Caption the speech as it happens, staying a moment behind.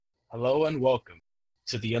Hello and welcome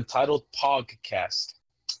to the Untitled Podcast,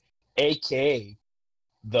 aka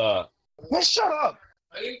the. Man, shut up!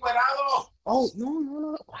 Oh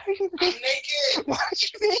no! Why are you naked? Why are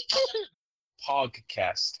you naked?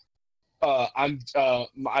 Podcast.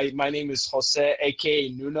 My name is Jose, aka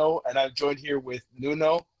Nuno, and I'm joined here with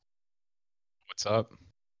Nuno, What's up?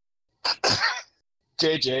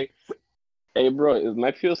 JJ. Hey, bro, is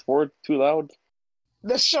my PS4 too loud?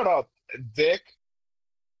 Let's shut up, Vic,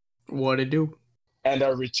 What it do? and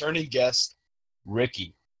our returning guest,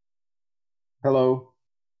 Ricky. Hello.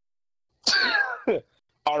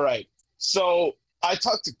 All right. So I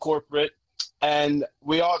talked to corporate, and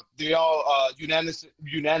they all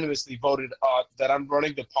unanimously voted that I'm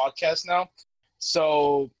running the podcast now.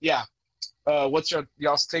 So yeah, what's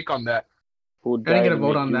y'all's take on that? Who I didn't died get a to vote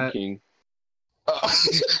make on you that. king?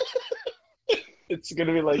 It's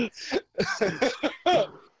gonna be like,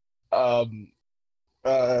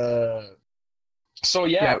 So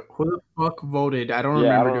yeah. Who the fuck voted? I don't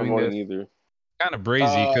Yeah, I remember don't doing remember this. either. Kind of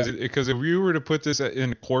brazy because if we were to put this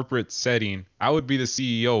in a corporate setting, I would be the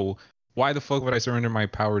CEO. Why the fuck would I surrender my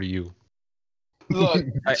power to you? Look,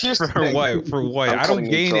 here's the For thing. what? For what? I'm I don't coming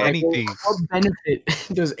in gain charge. anything. What benefit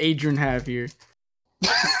does Adrian have here?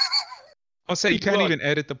 I'll say you can't Look. even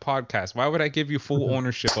edit the podcast. Why would I give you full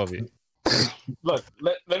ownership of it? Look,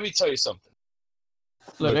 let me tell you something.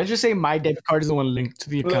 Look, let's just say my debit card is the one linked to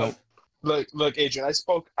the account. Look, Adrian. I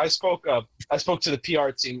spoke to the PR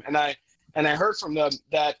team, and I heard from them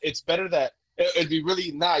that it's better that it'd be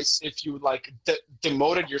really nice if you like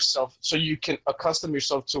demoted yourself so you can accustom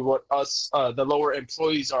yourself to what us the lower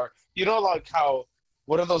employees are. You know, like how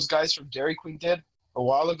one of those guys from Dairy Queen did a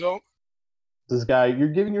while ago. This guy, you're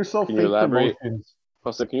giving yourself Can you fake elaborate? promotions.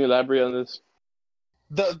 Jose, can you elaborate on this?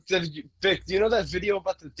 Vic, do you know that video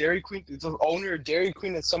about the Dairy Queen, the owner of Dairy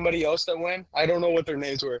Queen, and somebody else that went? I don't know what their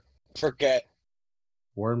names were. Forget.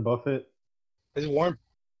 Warren Buffett. Is it Warren?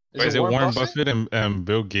 Wait, is it Warren Buffett and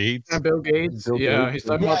Bill Gates? And Bill Gates? Bill Yeah, Gates? he's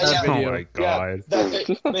talking Yeah, about that yeah. video. Oh my god.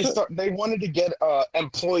 That they wanted to get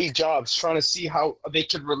employee jobs, trying to see how they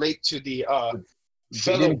could relate to the They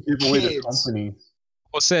fellow didn't give away the kids. company.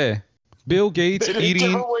 Jose, Bill Gates They didn't give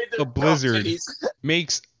eating away their a blizzard companies.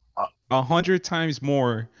 makes 100 times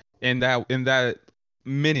more in that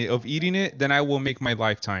minute of eating it than I will make my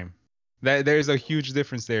lifetime. That there's a huge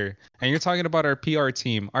difference there. And you're talking about our PR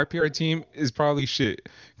team. Our PR team is probably shit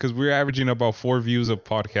because we're averaging about 4 views of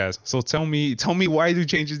podcasts. So tell me why do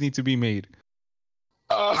changes need to be made?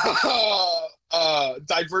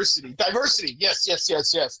 Diversity. Yes.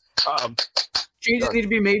 Changes need to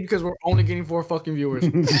be made because we're only getting 4 fucking viewers.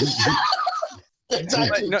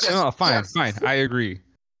 Exactly. No, fine. I agree.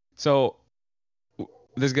 So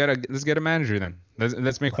let's get a manager then.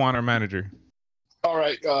 Let's make Juan our manager. All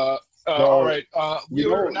right. We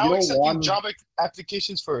you are know- now you know accepting Juan- job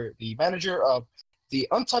applications for the manager of the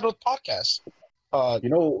Untitled Podcast. You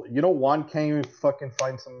know, Juan can't even fucking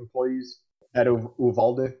find some employees at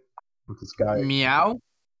Uvalde with this guy. Meow?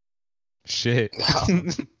 Shit.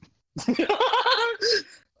 Don't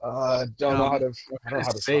know how to. I don't know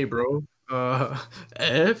how to say, talk. bro.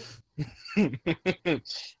 F?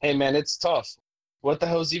 Hey man, it's tough. What the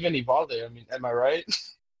hell is even Evalde? I mean, am I right?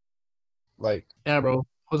 Like, Yeah, bro.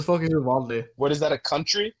 What the fuck is Uvalde? what is that? A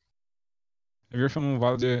country? If you're from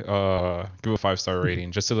Uvalde, give a 5-star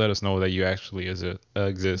rating just to let us know that you actually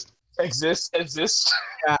exist. Exist?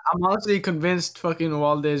 Yeah, I'm honestly convinced fucking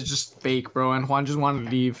Uvalde is just fake, bro, and Juan just wanted to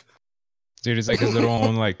leave. Dude, it's like his little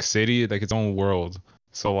own like city, like its own world.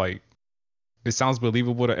 So like, it sounds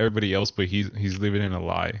believable to everybody else, but he's living in a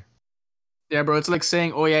lie. Yeah, bro, it's like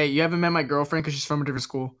saying, oh yeah, you haven't met my girlfriend because she's from a different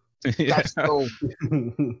school. Yeah. That's so.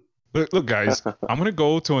 Look, guys, I'm gonna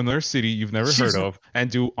go to another city you've never heard of and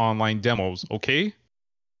do online demos. Okay?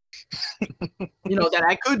 You know, that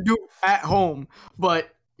I could do at home,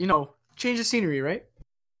 but, you know, change the scenery, right?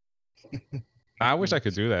 I wish I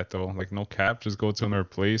could do that though. Like no cap, just go to another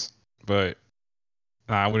place. But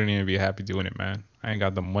I wouldn't even be happy doing it, man. I ain't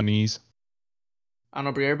got the monies. I don't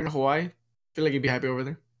know, but you ever been to Hawaii? I feel like you'd be happy over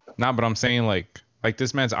there. Nah, but I'm saying like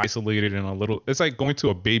this man's isolated in a little. It's like going to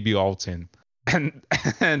a baby Alton, and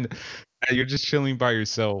you're just chilling by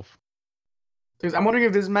yourself. Because I'm wondering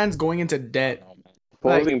if this man's going into debt.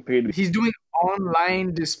 Paul's getting paid. He's doing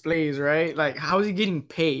online displays, right? Like, how is he getting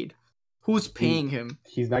paid? Who's paying him?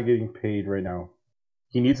 He's not getting paid right now.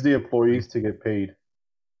 He needs the employees to get paid.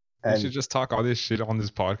 I And should just talk all this shit on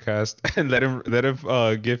this podcast and let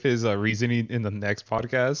him give his reasoning in the next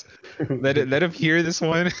podcast. Let him hear this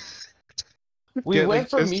one. We Get, went like,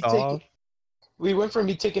 from pissed me off. taking. We went from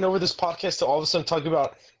me taking over this podcast to all of a sudden talking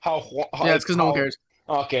about how. Yeah, it's because no one cares.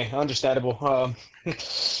 Okay, understandable.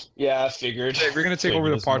 Yeah, I figured. Hey, we're gonna take over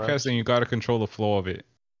the podcast, and you gotta control the flow of it.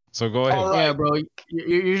 So go ahead. All right. Yeah, bro.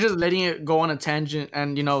 You're just letting it go on a tangent,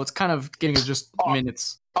 and it's kind of getting us just Oh.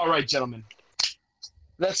 minutes. All right, gentlemen.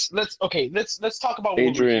 Let's talk about what we're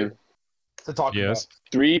Adrian, here to talk Yes.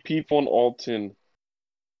 3 people in Alton.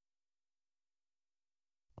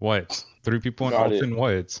 What? 3 people in Got it. Alton?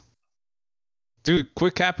 What? Dude,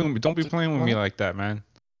 quit capping. Don't be playing with me like that, man.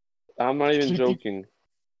 I'm not even 3 people. joking.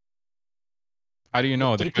 How do you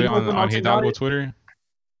know? They 3 put it people on in Hidalgo Alton, Twitter.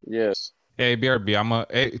 Yes. Hey, BRB,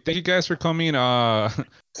 hey, thank you guys for coming.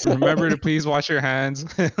 Remember to please wash your hands.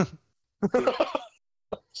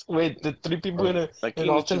 Wait, the 3 people in Aquí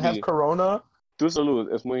Alton have Chile, corona? tu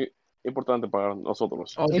salud es muy importante para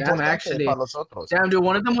nosotros. Oh, damn, Importante actually. para nosotros. Damn, dude,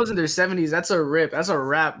 one of them was in their 70s. That's a rip. That's a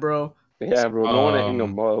wrap, bro. Yeah, bro. No one ain't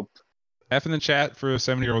them up. F in the chat for a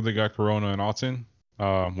 70-year-old that got corona in Alton.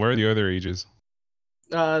 Where are the other ages?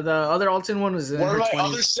 The other Alton one was in Where her are my 20s.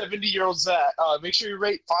 other 70-year-olds at? Make sure you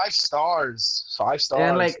rate 5 stars. 5 stars.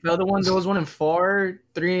 And like the other one, there was one in 4,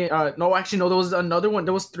 3. No, actually, no, there was another one.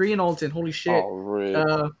 There was 3 in Alton. Holy shit. Oh,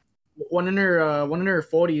 rip. One in her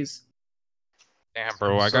 40s. Damn,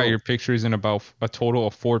 bro, I got your pictures in about a total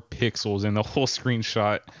of 4 pixels in the whole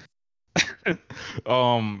screenshot.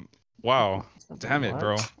 Wow. Damn it,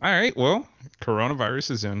 bro. All right, well,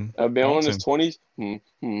 coronavirus is in I've been on Alton. his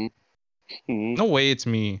 20s. No way it's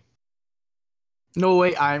me. No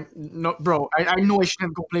way, bro. I know I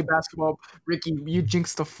shouldn't go play basketball. Ricky, you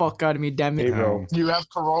jinxed the fuck out of me, damn it. Hey, bro. You have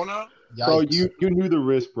corona? Bro, Yikes. you knew the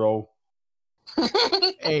risk, bro.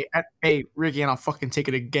 Hey, Ricky, and I'll fucking take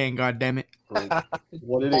it again, god damn it.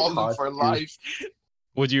 What did it Balling cost for you? life.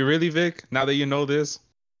 Would you really, Vic? Now that you know this?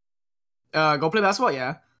 Go play basketball,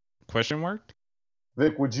 yeah. Question mark?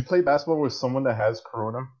 Vic, would you play basketball with someone that has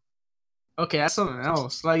corona? Okay, that's something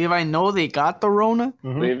else. Like if I know they got the Rona,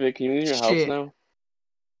 Wait, Vic, can you leave your house Shit. now?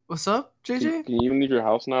 what's up, JJ? Can you even leave your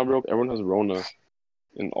house now, bro? Everyone has Rona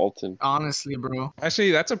in Alton. Honestly, bro.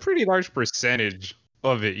 Actually, that's a pretty large percentage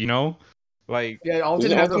of it, you know? Like, Yeah, Alton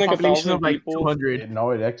Isn't has a Alton like population 1,000 of like people? 200.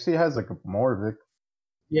 No, it actually has like more, Vic.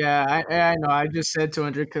 Yeah, I know. I just said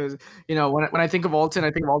 200 because when I think of Alton,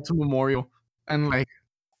 I think of Alton Memorial, and like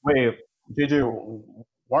Wait, JJ,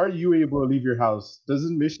 why are you able to leave your house?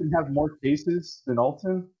 Doesn't Michigan have more cases than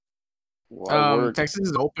Alton? Well, I work. Texas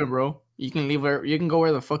is open, bro. You can go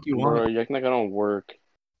where the fuck you Bro, want. you acting like I don't work.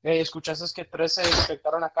 Hey, ¿escuchaste que 13 se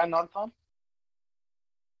infectaron acá en Norton?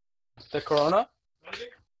 The corona?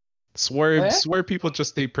 swear people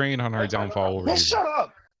just stay praying on our downfall over Hey, here. shut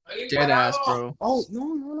up! Dead ass, bro. Oh,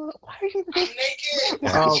 no. Why are you naked?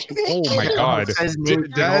 Oh my god. Says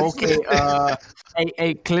naked. That's- Okay.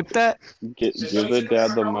 Hey, clip that. Give the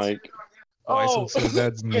dad the mic. Why some says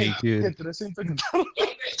that's naked. Que 13 infectaron.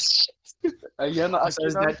 Allá no, aquí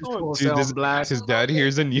Says no that just todo. will Dude, say on blast. his dad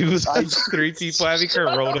hears the news. 3 people having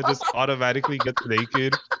corona just automatically gets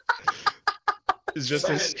naked. It's just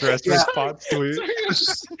a stress Yeah. response to it.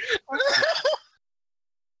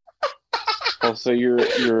 Oh, so your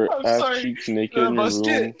I'm ass sorry. cheeks naked in your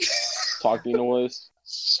room talking to us?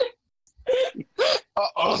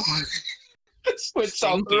 Uh-oh. Switch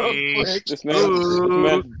out real quick. This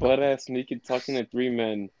man's butt ass naked talking to 3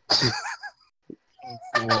 men.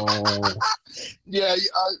 Yeah,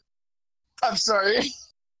 I'm sorry.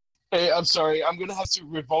 Hey, I'm sorry. I'm gonna have to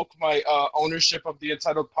revoke my ownership of the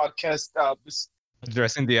Entitled Podcast.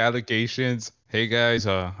 Addressing the allegations. Hey guys,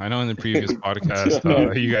 I know in the previous podcast,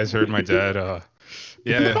 you guys heard my dad.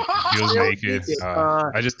 Yeah, he was naked.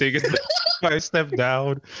 I just take it. I stepped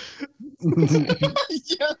down.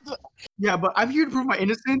 Yeah, Yeah, but I'm here to prove my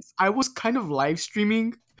innocence. I was kind of live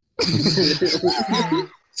streaming.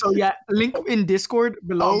 So yeah, link in Discord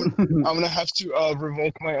below. I'm gonna have to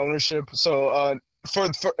revoke my ownership. So for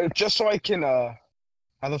just so I can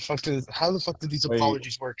how the fuck did these Wait,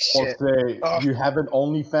 apologies work? Shit. Jose, you have an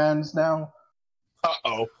OnlyFans now?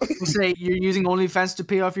 Uh-oh. You say you're using OnlyFans to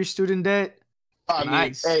pay off your student debt. I mean,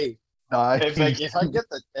 Nice. hey, Nice. if I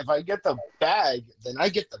get the bag, then I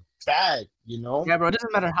get the bag, you know? Yeah, bro. It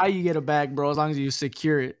doesn't matter how you get a bag, bro, as long as you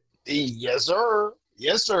secure it. Yes, sir.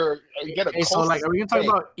 Yes, sir. You get a Hey, so like, are we gonna talk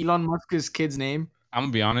about Elon Musk's kid's name? I'm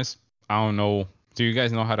gonna be honest. I don't know. Do you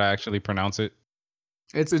guys know how to actually pronounce it?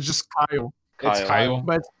 It's just Kyle, It's Kyle,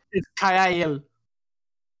 but it's Kyle.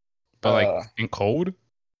 but like in code.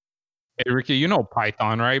 Hey Ricky, you know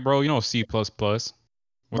Python, right, bro? You know C++. What's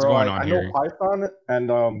going on I here? know Python,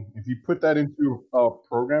 and if you put that into a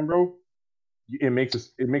program, bro, it makes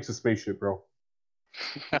a spaceship, bro.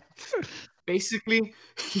 Basically,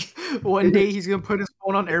 one day he's gonna put his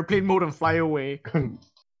phone on airplane mode and fly away.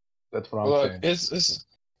 That's what I'm Look, saying. it's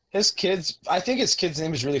I think his kid's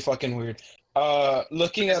name is really fucking weird.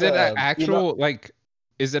 Looking Is at it an Elon. actual like?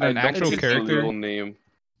 Is it I an don't actual think it's a legal character? name.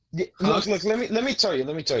 Look, let me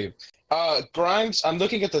tell you. Grimes, I'm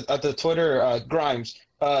looking at the Twitter, Grimes.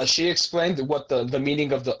 She explained what the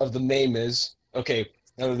meaning of the name is. Okay,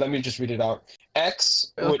 let me just read it out.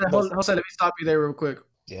 X. Hold on, let me stop you there real quick.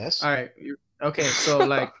 Yes. All right. Okay, so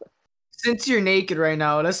like, since you're naked right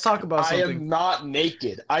now, let's talk about I something. am not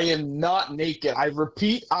naked. I am not naked. I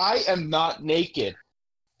repeat, I am not naked.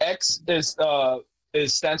 X is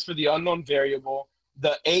stands for the unknown variable.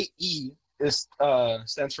 The AE is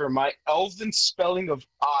stands for my elven spelling of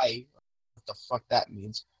I. What the fuck that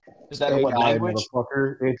means? Is that in what AI, language?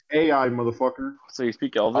 motherfucker. It's AI, motherfucker. So you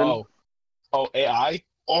speak Elven? Oh, AI.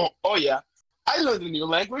 Oh yeah. I learned a new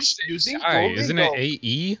language using Isn't it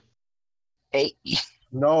Duolingo. AE? AE.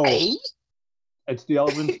 No, A? it's the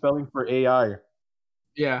Elven spelling for AI.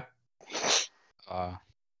 Yeah.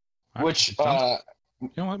 Which You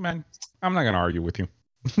know what, man? I'm not gonna argue with you.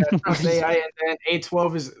 That's AI, and then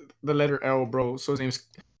A12 is the letter L, bro. So his name's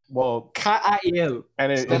Well, Kail.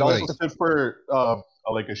 and it Like- also stood for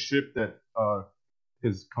like a ship that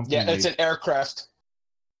his company Yeah, it's made. an aircraft.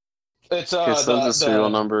 It's His son's a serial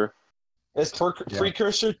number. It's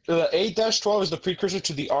precursor. The A-12 is the precursor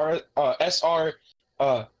to the SR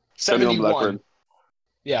 71. Blackbird.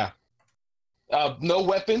 Yeah. No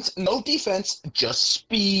weapons, no defense, just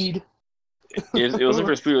speed. It wasn't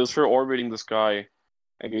for speed. It was for orbiting the sky.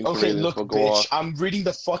 Okay, look, bitch. I'm reading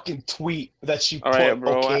the fucking tweet that she All put. right,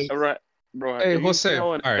 bro. Okay, All right, bro. Hey, have you Jose, seen how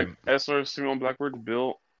all right. an SR serial Blackbird's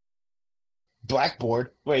built?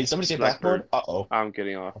 Blackboard. Wait, somebody say Blackbird. Blackboard? I'm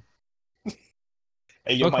kidding.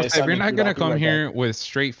 Hey, yo, Look, my Jose, if you're not assignment, gonna I'll be come right here back. with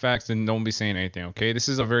straight facts, then don't be saying anything, okay? This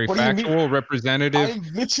is a very What do you mean? factual, representative, I'm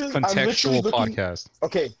literally contextual looking. podcast.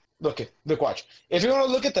 Okay, look, watch. If you want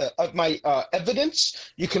to look at my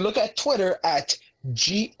evidence, you can look at Twitter at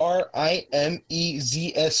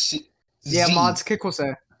GRIMEZSC. Yeah, mods kick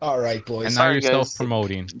Jose. All right, boys. And now Sorry, you're guys.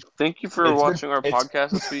 self-promoting. Thank you for It's watching our it's- podcast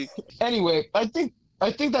this week. Anyway, I think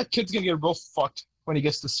that kid's gonna get real fucked when he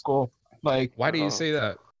gets to school. Like, Why do you say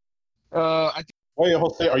that? I think Wait,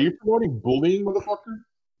 Jose, are you promoting bullying, motherfucker?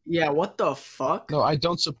 Yeah, what the fuck? no, I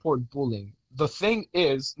don't support bullying. The thing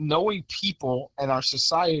is, knowing people and our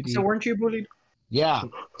society. So weren't you bullied? Yeah,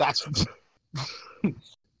 that's.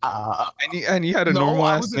 And he had a No, normal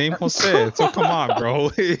I ass wasn't- name, Jose. So come on, bro.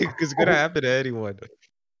 It's gonna happen to anyone.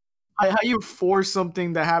 How you force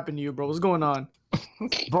something that happened to you, bro? What's going on?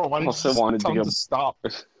 Bro, why did you Also just wanted to tell him go- to stop?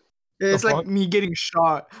 It's like fuck? me getting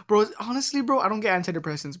shot, bro. Honestly, bro, I don't get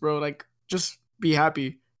antidepressants, bro. Like, just be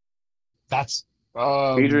happy. That's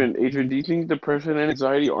Adrian, do you think depression and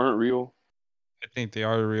anxiety aren't real? I think they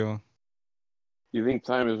are real. You think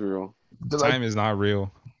time is real? Time is not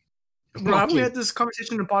real. Bro, haven't we Okay. had this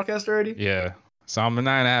conversation in the podcast already? Yeah. So I'm not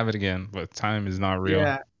gonna have it again, but time is not real.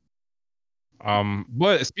 Yeah.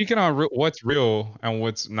 But speaking on what's real and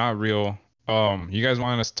what's not real, you guys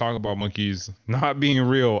want us to talk about monkeys not being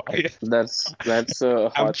real? That's a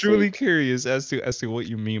hot I'm truly take. curious as to what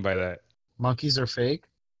you mean by that. monkeys are fake.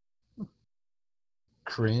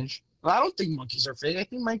 Cringe. I don't think monkeys are fake. I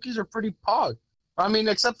think monkeys are pretty pog. I mean,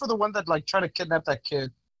 except for the one that like tried to kidnap that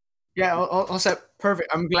kid. Yeah, Jose, perfect.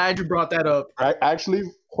 I'm glad you brought that up. Actually,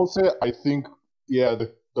 Jose, I think the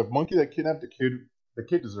monkey that kidnapped the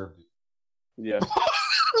kid deserved it. Yeah.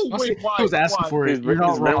 Wait, why? He was asking Why? for His it. You're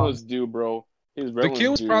not rent wrong. was due, bro. His The rent kid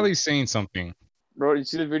was due. probably saying something. Bro, you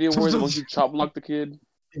see the video where the monkey chop blocked the kid?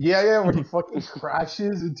 Yeah, when he fucking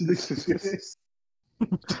crashes into the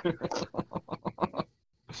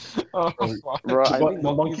Oh, fuck. Bro, I But think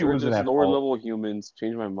the monkeys monkey are wasn't just at lower fault. level humans.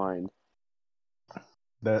 Change my mind.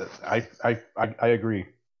 That I agree.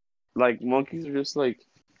 Like monkeys are just like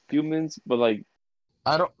humans, but like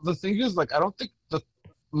I don't. The thing is, like, I don't think the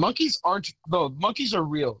monkeys aren't. No, monkeys are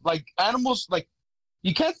real. Like animals, like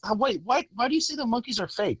you can't. Wait, why? Why do you say the monkeys are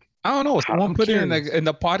fake? I don't know. Someone I'm put it curious. in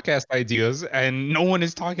the podcast ideas, and no one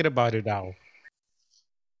is talking about it now.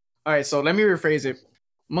 All right, so let me rephrase it.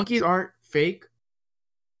 Monkeys aren't fake.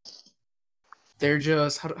 They're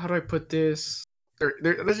just how do I put this? They're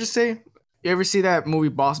let's just say, you ever see that movie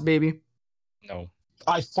Boss Baby? No.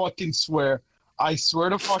 I fucking swear. I swear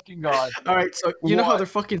to fucking God. All right, so you know how What? they're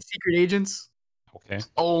fucking secret agents. Okay.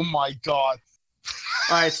 Oh my God.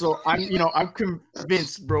 All right, so I'm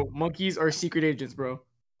convinced, bro. Monkeys are secret agents, bro.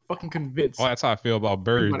 Fucking convinced. Well, that's how I feel about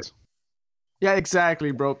birds. Yeah,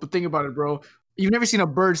 exactly, bro. But think about it, bro. You've never seen a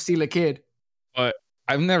bird steal a kid,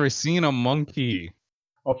 I've never seen a monkey.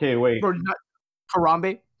 Okay, wait. bro. Not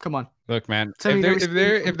Harambe. Come on. Look, man. Tell me If you they're never if seen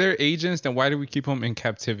they're them. if they're agents, then why do we keep them in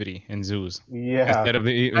captivity in zoos Yeah. instead of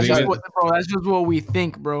That's just leaving? what, bro. That's just what we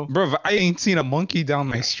think, bro. Bro, I ain't seen a monkey down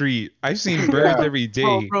my street. I've seen birds Yeah. every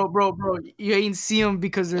Bro, day. bro. You ain't see them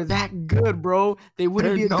because they're that good, bro. They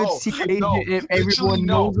wouldn't be a good No, secret no, agent if literally everyone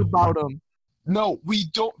no. knows about them. No, we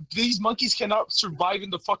don't. These monkeys cannot survive in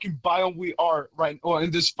the fucking biome we are right, or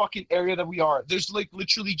in this fucking area that we are. There's like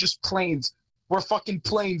literally just plains. We're fucking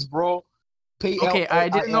plains, bro. Okay, I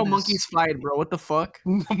didn't know PLAINS. monkeys fly, bro. What the fuck?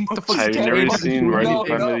 What the fuck? Have you can't never fucking seen do Rise of anything.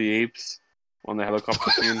 Planet of the Apes on the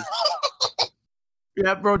helicopter scene?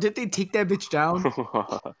 Yeah, bro. Did they take that bitch down?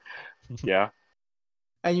 Yeah.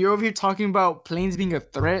 And you're over here talking about planes being a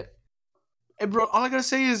threat? Hey, bro, all I gotta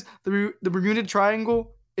say is the Bermuda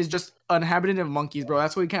Triangle is just uninhabited of monkeys, bro.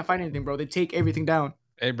 That's why you can't find anything, bro. They take everything down.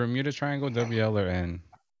 Hey, Bermuda Triangle, WL or N.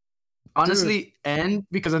 Honestly, and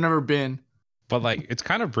because I've never been. But like, it's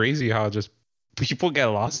kind of crazy how just people get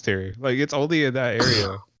lost here. Like, it's only in that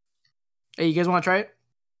area. Hey, you guys want to try it?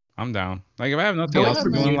 I'm down. Like, if I have nothing Go else ahead,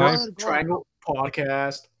 to do man. in Go life, ahead, go Triangle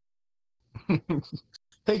podcast.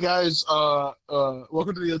 Hey guys,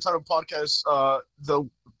 welcome to the Untitled Podcast.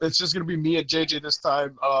 It's just gonna be me and JJ this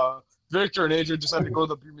time. Victor and Adrian decided to go to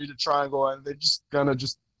the Bermuda Triangle, and they just gonna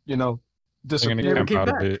they're gonna disappear. camp came out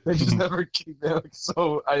a back. bit. They just never came back.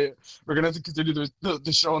 So we're gonna have to continue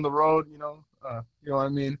the show on the road. You know what I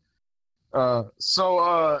mean.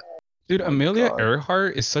 Dude, my Amelia God.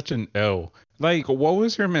 Earhart is such an L. Like, what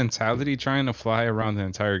was her mentality trying to fly around the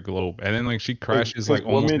entire globe? And then, like, she crashes, like,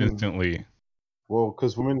 almost women- instantly. Well,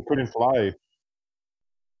 because women couldn't fly.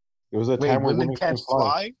 There was a Wait, time where women women can't couldn't fly.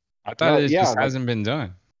 fly? I thought it yeah, just like- hasn't been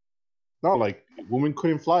done. No, like women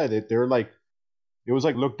couldn't fly. They were like, it was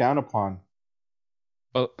like looked down upon.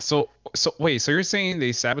 So wait, so you're saying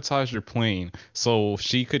they sabotaged her plane so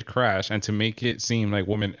she could crash and to make it seem like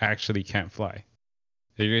women actually can't fly?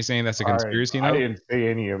 You're saying that's a All right, conspiracy I now? didn't say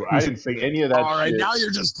any of. I didn't say any of that. All right, shit. now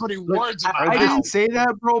you're just putting Look, words in my I mouth. didn't say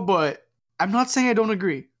that, bro, but I'm not saying I don't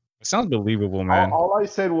agree. It sounds believable, man. All I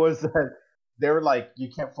said was that they were like, "You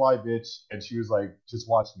can't fly, bitch," and she was like, "Just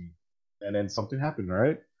watch me," and then something happened.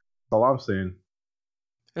 Right? That's all I'm saying.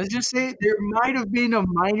 Let's just say there might have been a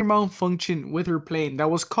minor malfunction with her plane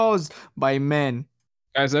that was caused by men.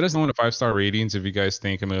 Guys, let us know in the 5-star ratings if you guys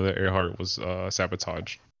think Amelia Earhart was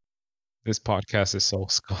sabotaged. This podcast is so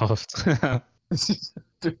scuffed.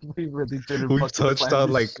 Dude, we really didn't. We've fucking touched plan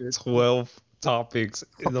on this like shit. 12 topics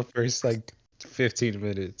in the first like 15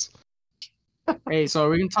 minutes. Hey, so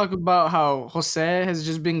we're gonna talk about how Jose has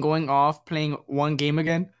just been going off playing one game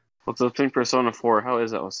again. What's up in Persona 4? How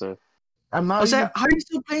is that, Jose? I'm not Jose, even how are you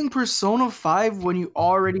still playing Persona 5 when you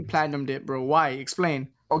already platinumed it, bro? Why? Explain.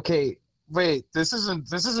 okay. Wait, this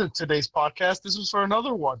isn't today's podcast. This was for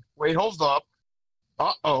another one. Wait, hold up.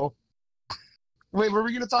 Uh-oh. Wait, were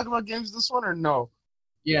we gonna talk about games this one or no?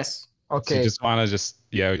 Yes. So Okay. you just want to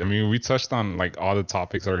yeah, I mean, we touched on like all the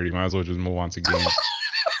topics already. Might as well just move on to games.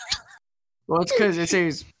 Well, it's because it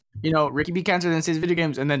says, Ricky B. Cancer, then it says video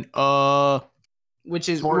games, and then which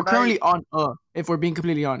is we're Fortnite? currently on if we're being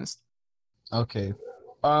completely honest. Okay.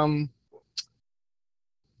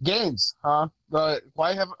 Games, huh?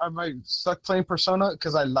 Why am I stuck playing Persona?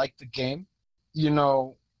 Because I like the game.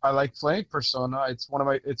 I like playing Persona.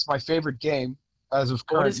 It's my favorite game as of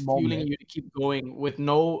What current is fueling moment. you to keep going with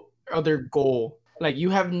no other goal? Like you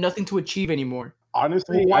have nothing to achieve anymore.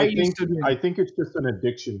 Honestly, Why are I you think still doing I it? think it's just an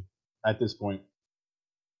addiction at this point.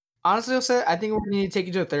 Honestly, Jose, I think we're gonna need to take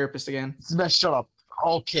you to a therapist again. Man, shut up.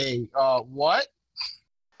 Okay. What?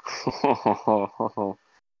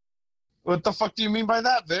 What the fuck do you mean by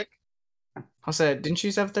that, Vic? Jose, didn't you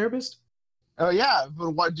used to have a therapist? Oh yeah,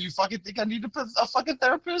 but what do you fucking think I need a fucking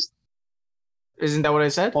therapist? Isn't that what I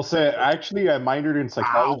said? I'll say actually I minored in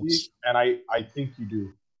psychology, and I think you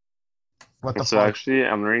do. What the So fuck? actually,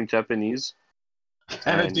 I'm learning Japanese.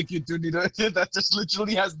 And I and- think you do need that. Just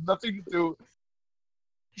literally has nothing to do.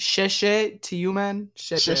 Sheshe to you, man.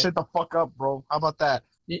 Shut the fuck up, bro. How about that?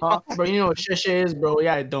 Huh? Bro, you know what sheshe is, bro.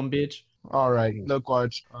 Yeah, dumb bitch. All right, look,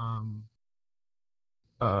 watch.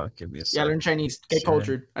 Give me a Yeah, second. learn Chinese. Get Sure.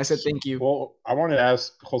 cultured. I said thank you. Well, I want to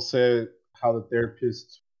ask Jose how the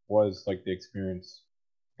therapist was, like, the experience.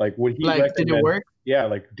 Like, would he Like, recommend? did it work? Yeah,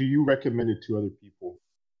 like, do you recommend it to other people?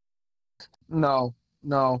 No.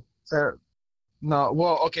 No.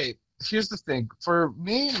 Well, okay. Here's the thing. For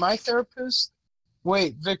me, my therapist.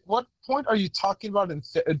 Wait, Vic. What point are you talking about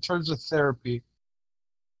in terms of therapy?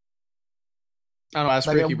 I don't know. Ask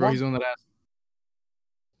Like, Ricky, at bro. what- He's the one that asked.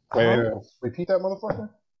 Wait, repeat that, motherfucker.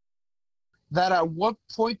 That at what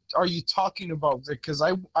point are you talking about, Vic? Because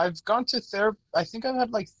I've gone to therapy. I think I've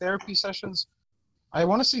had like therapy sessions. I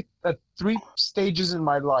want to say at 3 stages in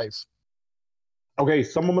my life. Okay,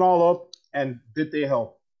 sum them all up, and did they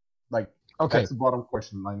help? Like, Okay. that's the bottom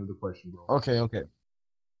question, line of the question, bro. Okay.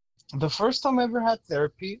 The first time I ever had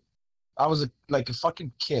therapy, I was like a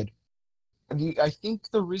fucking kid. And I think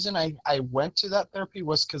the reason I went to that therapy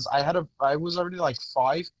was because I was already like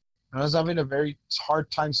 5, and I was having a very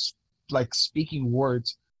hard time like speaking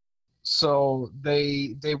words. So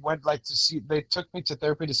they went like to see they took me to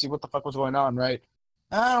therapy to see what the fuck was going on, right?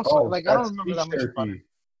 Oh, I don't that's remember speech that much about it. therapy.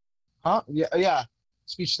 Huh? Yeah.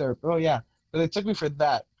 Speech therapy. Oh yeah. But they took me for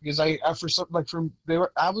that because I for some like from they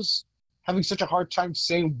were I was having such a hard time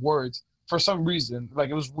saying words for some reason. Like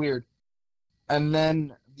it was weird. And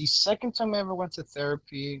then the second time I ever went to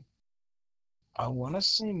therapy, I want to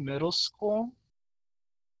say middle school.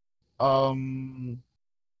 Um,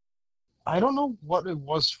 I don't know what it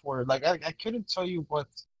was for. Like I couldn't tell you what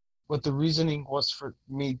the reasoning was for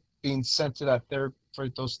me being sent to that therapy for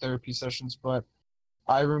those therapy sessions, but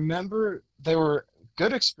I remember they were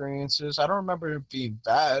good experiences. I don't remember it being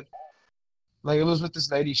bad. Like it was with this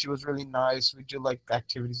lady. She was really nice. We did like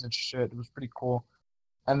activities and shit. It was pretty cool.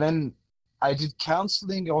 And then I did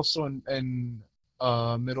counseling also in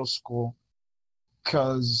middle school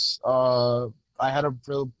because I had a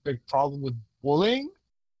real big problem with bullying.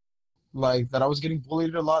 Like that, I was getting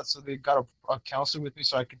bullied a lot, so they got a counselor with me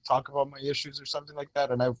so I could talk about my issues or something like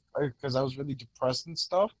that. And because I was really depressed and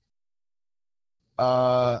stuff.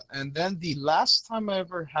 And then the last time I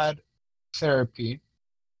ever had therapy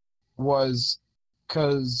was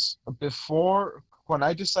because before when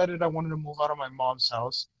I decided I wanted to move out of my mom's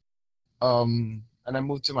house, and I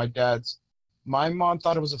moved to my dad's. My mom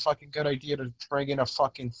thought it was a fucking good idea to bring in a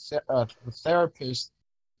fucking therapist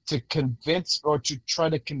to convince or to try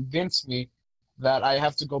to convince me that I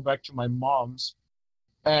have to go back to my mom's.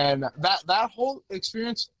 And that whole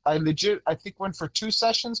experience, I think went for 2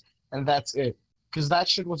 sessions, and that's it. Because that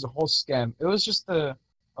shit was a whole scam. It was just a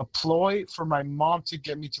ploy for my mom to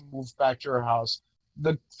get me to move back to her house.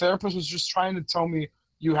 The therapist was just trying to tell me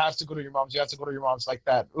you have to go to your mom's. You have to go to your mom's like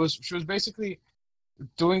that. She was basically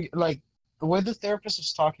doing like the way the therapist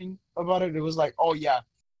was talking about it. It was like, oh yeah,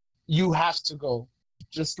 you have to go,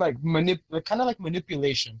 just like kind of like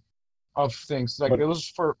manipulation of things. Like But it was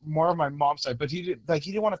for more of my mom's side, but he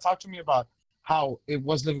didn't want to talk to me about how it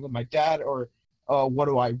was living with my dad or what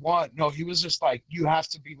do I want. No, he was just like, you have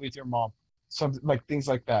to be with your mom, some like things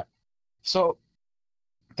like that. So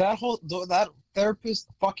that therapist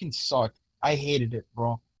fucking sucked. I hated it,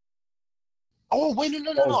 bro. Oh wait,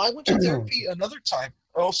 no! oh, I went to therapy another time,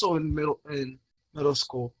 also in middle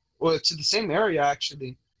school. Well, to the same area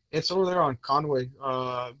actually. It's over there on Conway,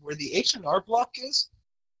 where the H&R Block is.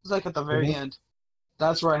 It's like at the very mhm. end.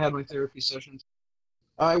 That's where I had my therapy sessions.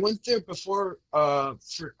 I went there before,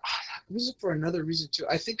 for it was for another reason too.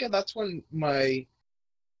 I think that's when my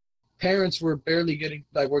parents were barely getting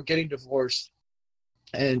like were getting divorced,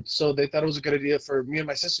 and so they thought it was a good idea for me and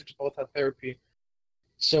my sister to both have therapy.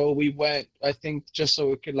 So we went, I think, just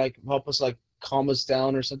so it could like help us like calm us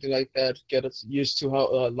down or something like that, get us used to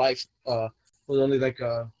how life was only like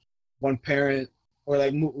one parent or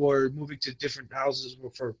like or moving to different houses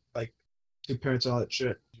for like two parents and all that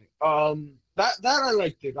shit. That I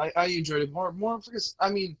liked it. I enjoyed it more because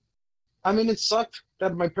I mean it sucked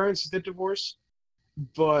that my parents did divorce,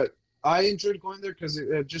 but I enjoyed going there because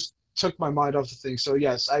it just took my mind off the thing. So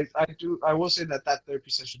yes, I will say that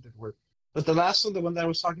therapy session did work. But the last one, the one that I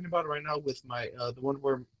was talking about right now with my the one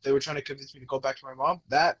where they were trying to convince me to go back to my mom,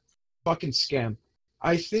 that fucking scam.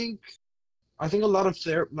 I think I think a lot of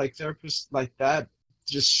therapists like that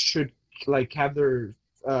just should like have their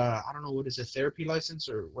I don't know what is a therapy license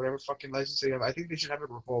or whatever fucking license they have. I think they should have it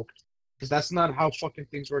revoked because that's not how fucking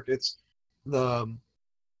things work. It's the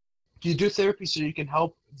you do therapy so you can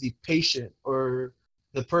help the patient or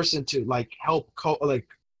the person to like help like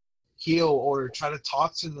heal or try to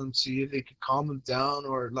talk to them see if they can calm them down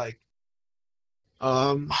or like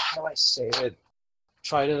how do I say it?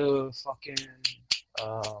 Try to fucking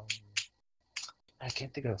um I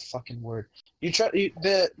can't think of a fucking word.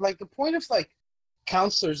 The point of like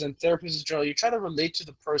counselors and therapists in general, you try to relate to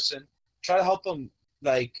the person, try to help them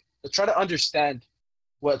like try to understand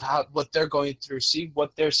what they're going through, see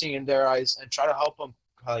what they're seeing in their eyes, and try to help them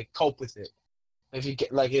like cope with it. If you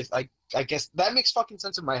get like if I guess that makes fucking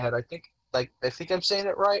sense in my head. I think I'm saying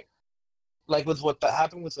it right. Like with what that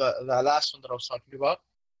happened with the last one that I was talking about.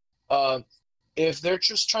 Um, if they're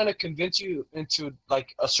just trying to convince you into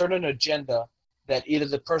like a certain agenda that either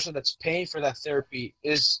the person that's paying for that therapy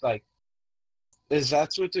is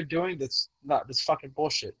that's what they're doing, that's fucking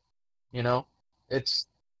bullshit. You know, it's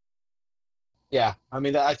yeah. I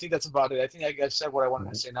mean, I think that's about it. I think I said what I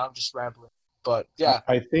wanted to say. Now I'm just rambling. But yeah,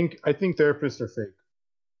 I think therapists are fake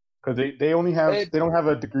because they only have It- they don't have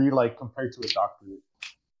a degree like compared to a doctorate,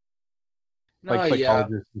 no, like yeah,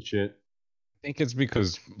 psychologists and shit. I think it's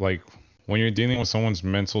because like when you're dealing with someone's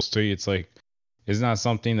mental state, it's like it's not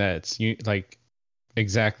something that's like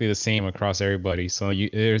exactly the same across everybody. So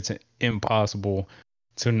it's impossible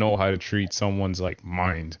to know how to treat someone's like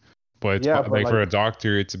mind. But Yeah, but like for a like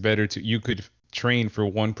doctor, it's better to you could train for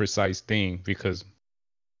one precise thing because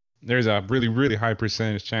there's a really really high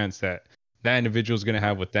percentage chance that that individual is gonna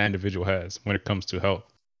have what that individual has when it comes to health.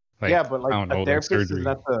 yeah, Like but I like don't a know, like therapist surgery.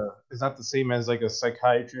 is not the same as like a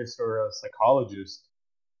psychiatrist or a psychologist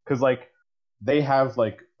because like they have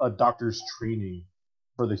like a doctor's training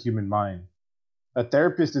for the human mind. A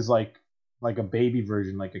therapist is like a baby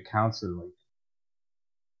version, like a counselor.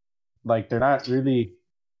 Like they're not really.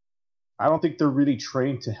 I don't think they're really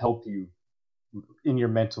trained to help you in your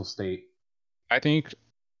mental state. I think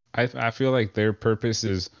I feel like their purpose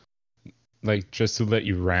is like just to let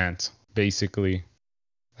you rant, basically.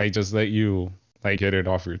 Like just let you like get it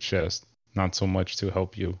off your chest, not so much to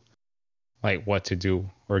help you like what to do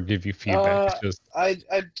or give you feedback. It's just I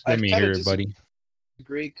let me kind of hear it, buddy.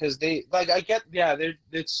 disagree because they like I get yeah they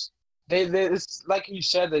it's like you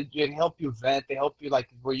said that they help you vent, they help you like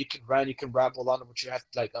where you can rant, you can ramble on what you have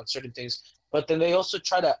like on certain things, but then they also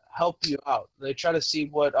try to help you out. They try to see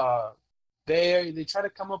what they try to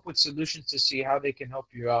come up with solutions to see how they can help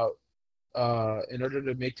you out in order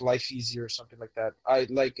to make life easier or something like that. I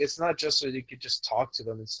like it's not just so you could just talk to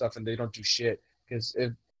them and stuff and they don't do shit because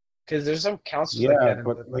there's some counselors like Yeah, that and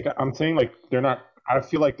but like I'm saying, like they're not. I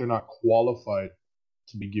feel like they're not qualified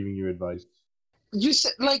to be giving you advice. you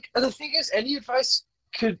said like the thing is any advice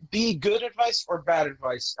could be good advice or bad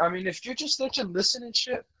advice. I mean, if you're just there to listen and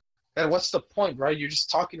shit, then what's the point, right? You're just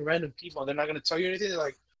talking to random people and they're not gonna tell you anything. They're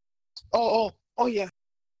like, oh yeah,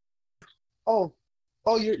 oh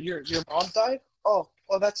your mom died. Oh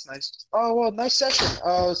that's nice. Oh well, nice session.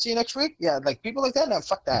 See you next week. Yeah, like people like that. No,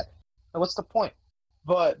 fuck that. Now, what's the point?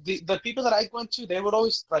 But the people that I went to, they would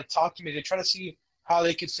always like talk to me. They try to see how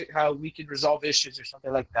they could how we could resolve issues or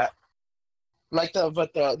something like that. Like the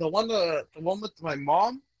one with my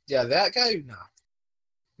mom, yeah, that guy, nah,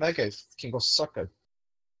 that guy can go suck a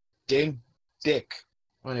dang dick.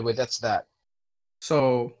 Anyway, that's that.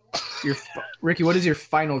 So, Ricky, what is your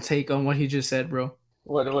final take on what he just said, bro?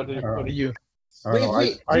 What are you? I don't know.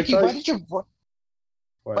 Wait, I Ricky, thought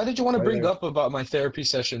why did you want to bring I, up about my therapy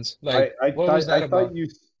sessions? Like, what was I that thought about? you.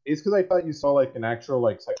 It's because I thought you saw like an actual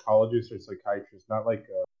like psychologist or psychiatrist, not like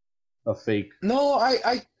a fake. No,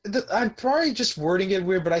 I'm probably just wording it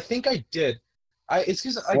weird, but I think I did. It's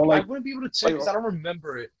because Well, I like, wouldn't be able to say like because I don't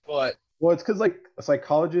remember it, but well, it's because like a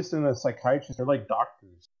psychologist and a psychiatrist are like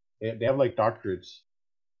doctors. They have like doctorates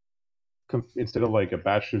instead of like a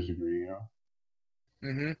bachelor's degree. You know.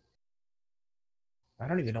 hmm I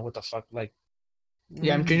don't even know what the fuck like.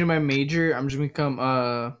 Yeah, I'm changing my major. I'm just gonna become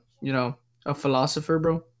a philosopher,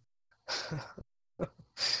 bro.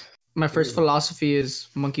 My first philosophy is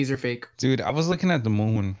monkeys are fake. Dude, I was looking at the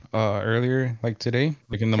moon earlier, like today,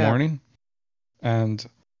 like in the Cap. morning, and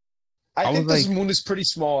I I was think this like, moon is pretty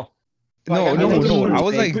small. Like, no, I I think no, the no. moon I is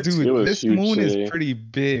was fake. like, It dude, was this huge moon is today. pretty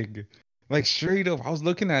big. Like straight up, I was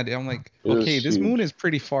looking at it. I'm like, It was okay, this moon huge. is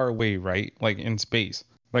pretty far away, right? Like in space.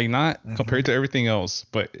 Like not Mhm. compared to everything else,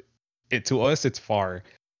 but it to us it's far.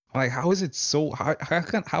 I'm like, how is it so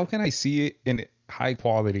how can I see it in high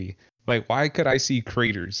quality? Like why could I see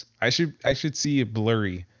craters? I should see it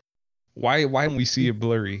blurry. Why don't we see it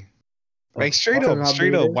blurry? Like Because of how straight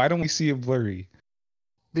big it up, is. why don't we see it blurry?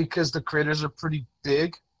 Because the craters are pretty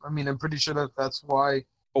big. I mean, I'm pretty sure that that's why.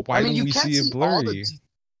 But I why mean, don't you we can't see it see all the. blurry?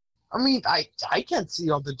 I mean, I can't see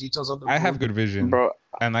all the details on the I have moon. good vision, Bro,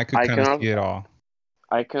 and I could I kind of cannot see it all.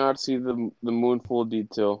 I cannot see the moon full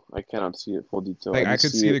detail. I cannot see it full detail. I Like I just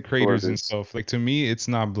could see see it the for what craters it and is. stuff. Like to me, it's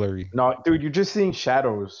not blurry. No, dude, you're just seeing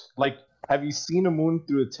shadows. Like, have you seen a moon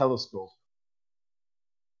through a telescope?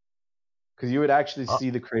 Because you would actually Uh, see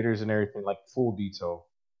the craters and everything, like full detail.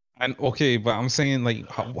 And okay, but I'm saying like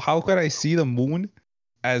how could I see the moon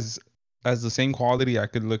as as the same quality I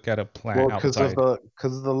could look at a Well, plant outside?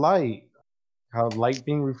 because of the light, how light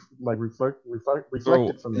being Bro,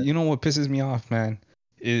 reflected from it. you know what pisses me off, man?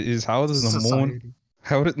 Is how does the moon society.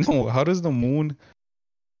 how does the moon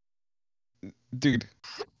dude,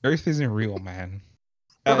 Earth isn't real, man.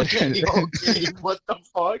 Okay, okay. What the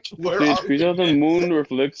fuck? Where Dude, are speaking we, of the man? moon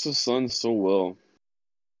reflects the sun so well.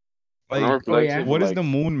 When I like Oh reflects yeah. it what is the like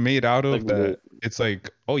moon made out of lit. that it's like,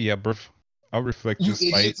 oh yeah, bro, I'll reflect You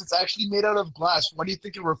this light. idiots! It's actually made out of glass. What do you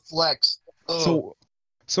think it reflects? Oh, So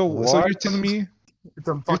so What? you're telling me It's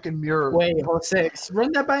a fucking mirror. Wait, Jose,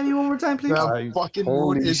 run that by me one more time, please. The fucking moon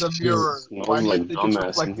Holy is a shit. mirror. Smells Why do you like think it's dumbass in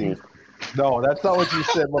reflecting? here. No, that's not what you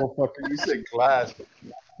said, motherfucker. You said glass.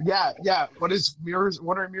 Yeah. What is mirrors?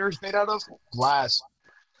 What are mirrors made out of? Glass.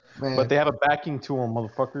 Man. But they have a backing to them,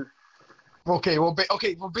 motherfucker. Okay, well,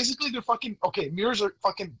 basically they're fucking mirrors are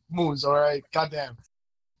fucking moons. All right, goddamn.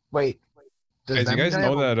 Wait, does Guys, that you mean guys I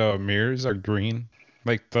know have a- that mirrors are green?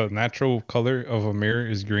 Like the natural color of a mirror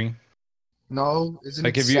is green. No? Isn't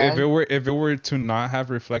Like it sand? if it were to not have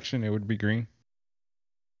reflection, it would be green.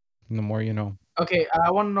 The more you know. Okay,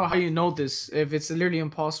 I want to know how you know this. If it's literally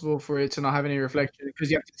impossible for it to not have any reflection, because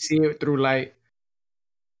you have to see it through light.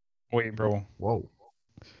 Wait, bro. Whoa.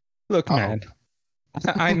 Look, Uh-oh. man.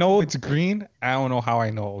 I know it's green. I don't know how I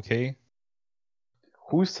know. Okay.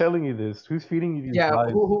 Who's telling you this? Who's feeding you these Yeah,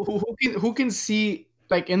 lies? who can see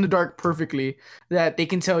like in the dark perfectly that they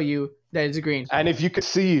can tell you that it's green. And if you could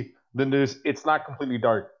see, then it's not completely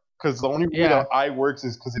dark. Because the only way Yeah. the eye works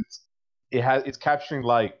is because it's capturing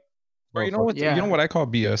light. Bro, you know what? Yeah. You know what I call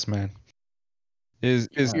BS, man. Is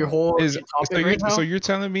Your whole is topic so you're right now? so you're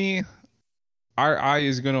telling me our eye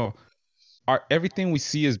is gonna everything we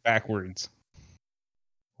see is backwards,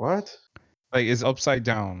 What? like is upside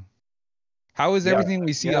down. How is Yeah, everything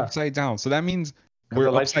we see yeah. upside down? So that means 'Cause we're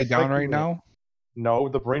the light's upside down right reflecting it. now. No,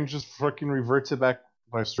 the brain just fucking reverts it back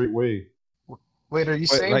by a straight way. Wait, are you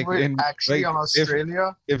But, saying like, we're in- actually like, on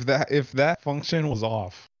Australia? If that function was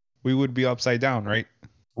off, we would be upside down, right?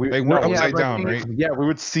 We, Like no, we're Yeah, upside but down, thing right? is- yeah, we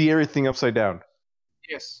would see everything upside down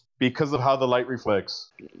Yes. because of how the light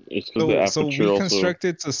reflects. It's because the So aperture we also.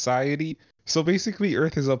 constructed society. So basically,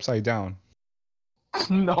 Earth is upside down.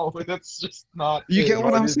 No, that's just not. You it. get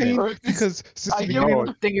what No, it I'm isn't. saying? Earth is- Because I get No, what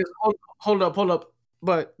The thing is, hold up.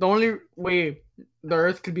 But the only way the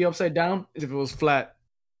Earth could be upside down is if it was flat.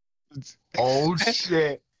 Oh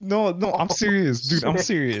shit! no, I'm serious, dude. I'm Shit.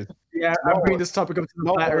 serious. Yeah, No, I'm bringing this topic up to the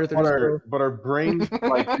no, flat but, Earthers, but bro. our brains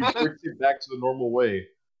like reverts it back to the normal way.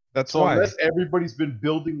 That's So why. unless everybody's been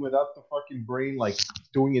building without the fucking brain like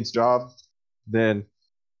doing its job, then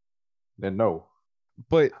no.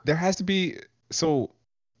 But there has to be. So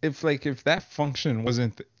if that function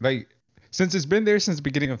wasn't like, since it's been there since the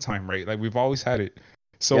beginning of time, right? Like we've always had it.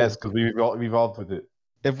 So Yes, because we evolved with it.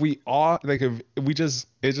 if we all like if we just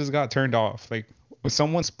it just got turned off, like when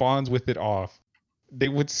someone spawns with it off, they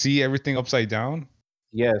would see everything upside down.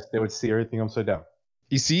 Yes, they would see everything upside down.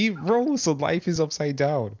 You see, bro, so life is upside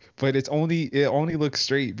down, but it only looks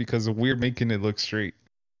straight because we're making it look straight.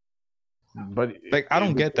 But Like I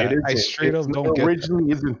don't get that. I straight up don't get that.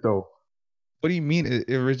 originally isn't though. What do you mean it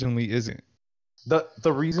originally isn't?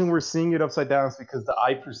 The reason we're seeing it upside down is because the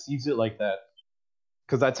eye perceives it like that.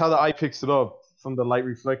 Because that's how the eye picks it up from the light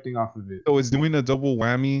reflecting off of it. So it's doing a double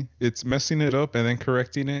whammy. It's messing it up and then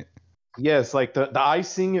correcting it. Yes, like the eye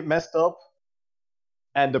seeing it messed up,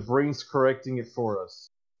 and the brain's correcting it for us.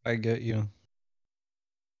 I get you.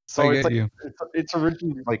 So I it's get like you. it's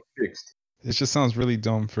originally like fixed. It just sounds really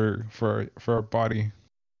dumb for our body.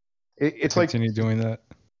 It's like Continue doing that.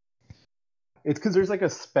 it's because there's like a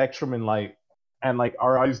spectrum in light, and like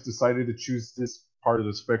our eyes decided to choose this part of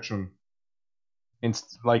the spectrum.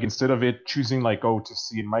 Instead of it choosing like to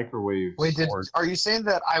see in microwaves. Wait, or, are you saying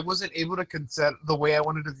that I wasn't able to consent the way I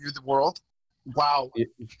wanted to view the world? Wow,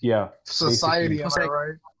 yeah, society, am basically. I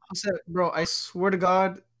right? Bro, I swear to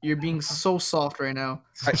God, you're being so soft right now.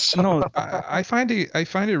 I find it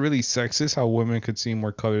really sexist how women could see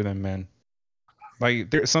more color than men.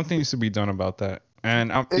 Like there's something needs to be done about that.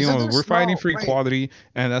 And Isn't there we're fighting no- for wait. equality,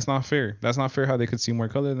 and that's not fair. That's not fair how they could see more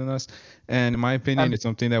color than us. And in my opinion, it's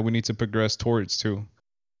something that we need to progress towards too.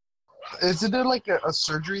 Isn't there like a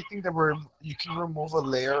surgery thing that where you can remove a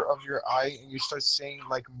layer of your eye and you start seeing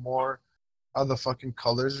like more of the fucking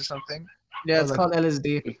colors or something? Yeah, it's like- called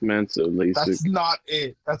LSD. This man said LASIK. That's not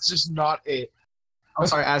it. That's just not it. I'm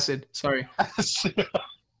sorry, acid. Sorry.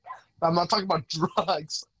 I'm not talking about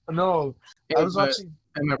drugs. No, I was But watching.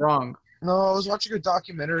 am I wrong? No, I was watching a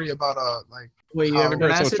documentary about like. Wait, you How- ever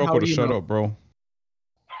done Alright, so acid? How Choco do to you shut know? up, bro.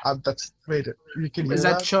 That's wait. You can hear Is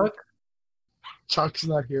that Chuck? Chuck's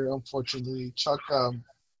not here, unfortunately. Chuck, we're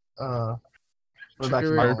Chuck, back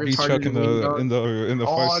you're in RP normal. retarded Chuck in wing dog. the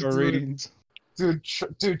Oh, 5-star dude. ratings.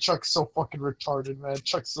 Dude, Chuck's so fucking retarded, man.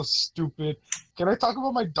 Chuck's so stupid. Can I talk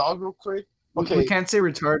about my dog real quick? We Okay, can't say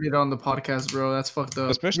retarded on the podcast, bro. That's fucked up.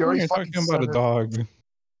 Especially when already you're talking fucking about a said it. dog.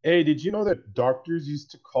 Hey, did you know that doctors used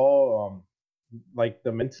to call like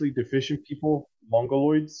the mentally deficient people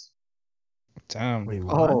mongoloids? Damn. wait,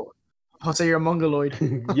 what? Oh, I'll say you're a mongoloid.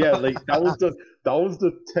 Yeah, like that was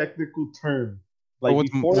the technical term. Like But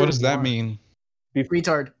before what does that mean?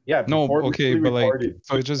 Retard. Yeah, No, before okay, mentally but like, retarded.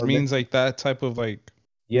 so it just or means mentally- like that type of like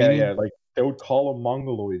yeah, meaning? yeah, like they would call them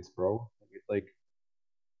mongoloids, bro.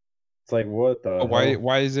 It's like what the Why hell?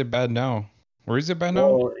 why is it bad now? Where is it bad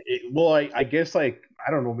now? I guess like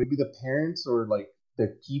I don't know, maybe the parents or like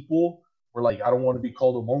the people were like, I don't want to be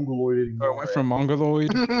called a mongoloid So anymore. it went from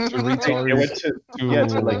mongoloid to They retard went to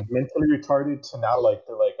to like mentally retarded to now like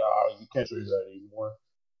they're like, you can't say that anymore.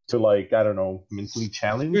 To like I don't know, mentally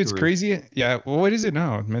challenged. it's crazy. Yeah, well, what is it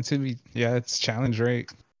now? Meant to be, yeah, it's challenge, right?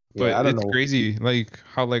 But Yeah, I don't it's know. crazy, like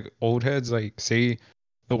how like old heads like say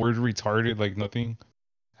the word retarded like nothing,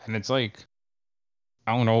 and it's like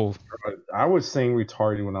I don't know. I was saying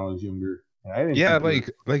retarded when I was younger. And I didn't Yeah, think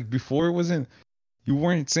it was- like before it wasn't. You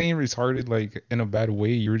weren't saying retarded like in a bad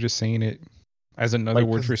way. You were just saying it as another Like,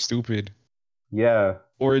 word for stupid, yeah.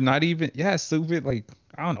 or not even. Yeah, stupid. Like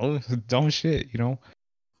I don't know, dumb shit. You know.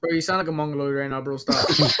 Bro, you sound like a mongoloid right now, bro. Stop.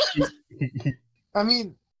 I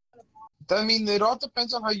mean, it all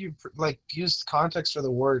depends on how you like use context for the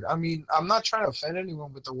word. I mean, I'm not trying to offend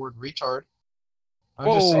anyone with the word retard. I'm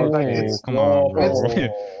just saying, like, Whoa, it's come on, bro,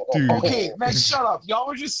 dude. okay. Man, shut up. Y'all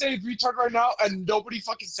were just saying retard right now, and nobody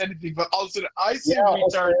fucking said anything. But all of a sudden, I say Yeah,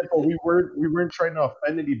 retard. but we weren't trying to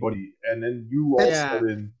offend anybody, and then you all Yeah.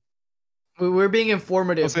 sudden. We're being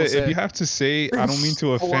informative. Jose, if Jose. you have to say, I don't mean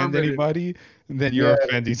to offend Informative. anybody, then you're Yeah.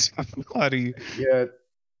 offending somebody. Yeah,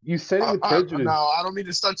 you said it with prejudice. No, I don't mean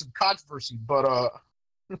to start some controversy, but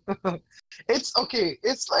it's okay.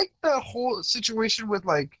 It's like the whole situation with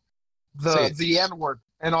like Say the it. N word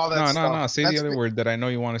and all that No, stuff. no. Say the other word that I know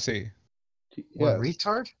you want to say. What, Yeah,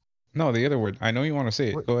 retard? No, the other word. I know you want to say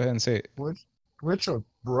it. What- Go ahead and say it. Which one,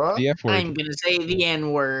 bruh? The F word. I'm gonna say the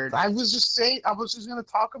N word. I was just gonna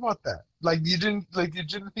talk about that. Like you didn't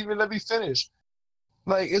even let me finish.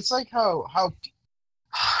 Like it's like how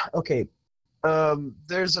okay.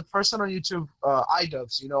 There's a person on YouTube,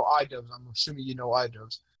 iDubbbz. You know iDubbbz. I'm assuming you know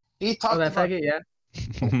iDubbbz. He Oh, talked that about faggot, yeah.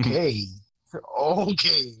 okay,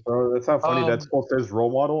 okay. bro, that's not funny. That's Um, both his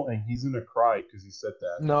role model, and he's gonna cry because he said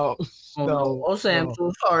that. no, Oh, no. Jose, I'm no.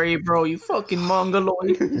 so sorry, bro. You fucking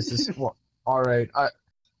mongoloid. This is well, all right.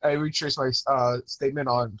 I retraced my statement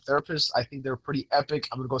on therapists. I think they're pretty epic.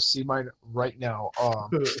 I'm gonna go see mine right now.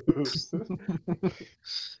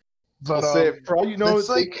 But I'll say it. For all you know, it's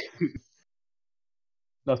like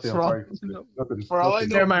nothing. I'm for all, sorry. Nothing. for all I nothing.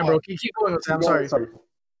 know, Never mind, bro. what? Keep going, Jose. I'm Go ahead, sorry.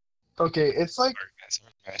 Okay, it's like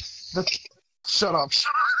shut up.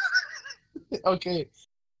 Okay,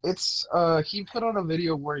 it's he put on a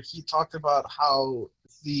video where he talked about how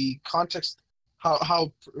the context,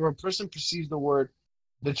 how a person perceives the word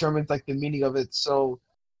determines like the meaning of it. So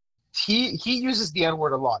he uses the N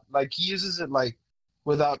word a lot. Like he uses it like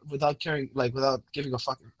without caring, like without giving a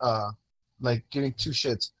fucking like giving two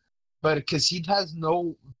shits. But because he has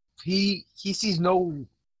no he sees no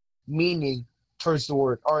meaning towards the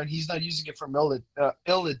word, or he's not using it from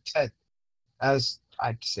ill intent, as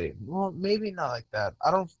I'd say. Well, maybe not like that. I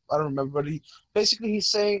don't remember. But he's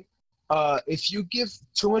saying, if you give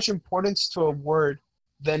too much importance to a word,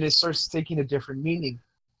 then it starts taking a different meaning.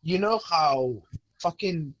 You know how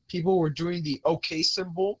fucking people were doing the OK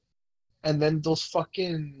symbol, and then those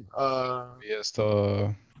fucking Yes,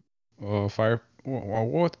 the fire.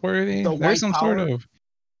 What were they? the There's white some power, sort of.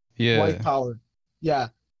 Yeah. white power, yeah.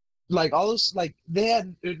 Like all those, like they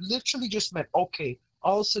had it literally just meant okay.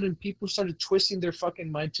 All of a sudden, people started twisting their fucking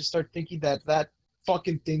mind to start thinking that that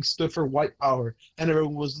fucking thing stood for white power, and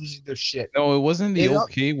everyone was losing their shit. No, it wasn't the It,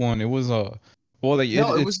 okay one. It was well, like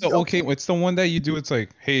no, it it's was the the okay. It's the one that you do. It's like,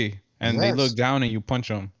 hey, and they look yes, down and you punch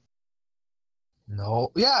them.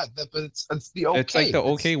 no, yeah, but it's the okay. It's like the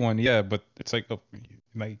okay one, yeah, but it's like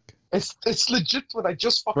It's legit what I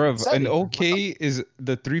just fucking bro, said. an It. okay is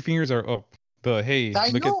the three fingers are up. The hey, I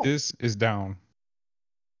look at know, this is down.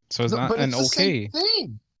 So it's no, not but an it's the same okay.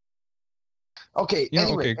 thing. Okay. Yeah,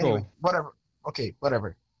 Anyway, okay, go. whatever. Okay,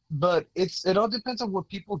 whatever. But it all depends on what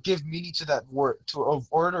people give meaning to that word, to a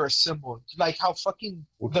word or a symbol. Like how fucking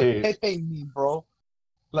Okay. the Pepe meme, bro.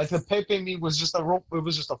 Like the Pepe meme was just a rope. It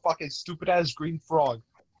was just a fucking stupid ass green frog,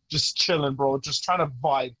 just chilling, bro, just trying to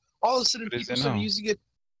vibe. All of a sudden, What is people it started now? using it.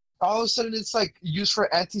 All of a sudden, it's like used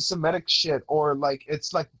for anti-Semitic shit, or like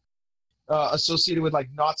it's like associated with like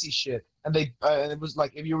Nazi shit. And it was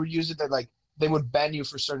like if you were using it, like they would ban you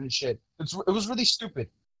for certain shit. It was really stupid.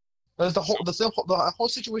 The whole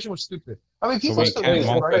situation was stupid. I mean, So people we still can't use it,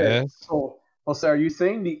 monk right? the S. So, Jose, are you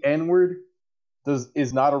saying the N word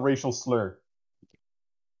is not a racial slur?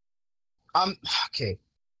 Okay.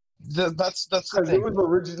 That's the Because it thing. was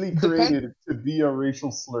originally created to be a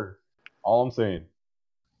racial slur. All I'm saying.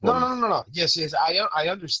 No. Yes. I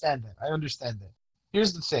understand that. I understand that.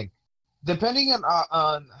 Here's the thing. depending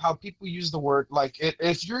on how people use the word, like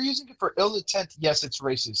if you're using it for ill intent, yes, it's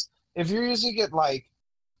racist. If you're using it like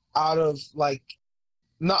out of like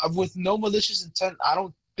not with no malicious intent, I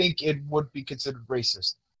don't think it would be considered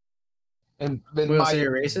racist. And in Will my say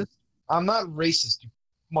you're opinion. racist? I'm not racist, you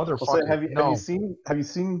Well, so motherfucker. have you No. seen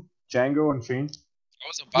Django Unchained? I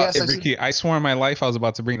was about Yes, to, I see. Ricky. I swore in my life I was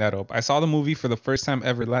about to bring that up. I saw the movie for the first time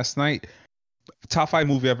ever last night. Top 5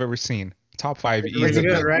 movie I've ever seen. Top 5 It's Pretty easily.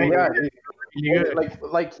 good, right? Yeah, Pretty good.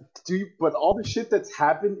 like do you, but all the shit that's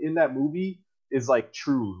happened in that movie is like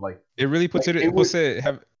true. Like It really puts Like, it. it Puts would- it.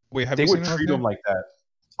 Have they you would seen it? treat Jose? him like that.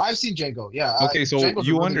 I've seen Django. Yeah. Okay, so Django's a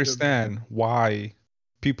you really understand why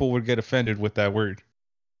people would get offended with that word.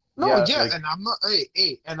 Good, no, Yeah, yeah, like- and I'm not.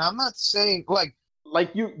 Hey, and I'm not saying like.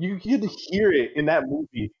 Like you could hear it in that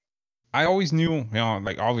movie. I always knew,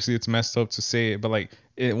 like obviously it's messed up to say it, but like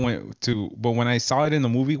it went to. But when I saw it in the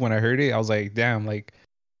movie, when I heard it, I was like, damn, like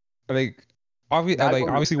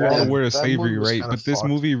obviously we're all Yeah, aware of that slavery, movie was right? kinda But this fucked,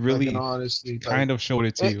 movie like, really in all honesty, kind of showed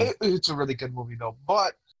it to you. It's a really good movie though.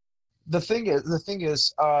 But the thing is,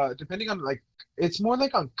 depending on like, it's more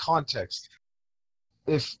like on context.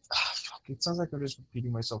 If fuck, it sounds like I'm just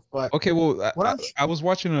repeating myself, but Okay, well, what I was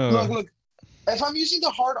watching a. look, if I'm using the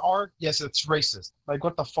hard R, yes, it's racist. Like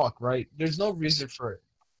what the fuck, right? There's no reason for it.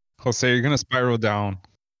 Jose, you're gonna spiral down.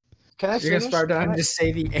 Can I You're finish? gonna start down Can and I- just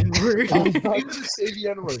say the N word. I'm not gonna say the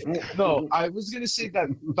N-word. No, I was gonna say that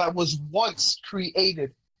was once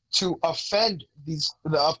created to offend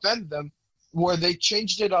them, where they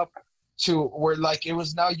changed it up to where like it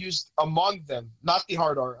was now used among them, not the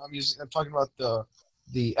hard R. I'm talking about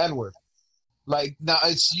the N-word. Like now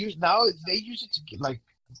it's used now they use it to like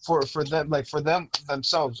for them like for them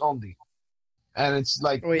themselves only, and it's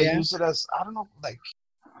like Oh, they yeah? use it as I don't know like.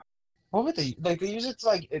 What would they like? They use it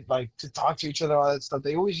to like to talk to each other, all that stuff.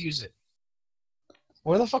 They always use it.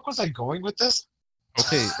 Where the fuck was I going with this?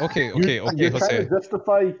 Okay, You're trying Jose. to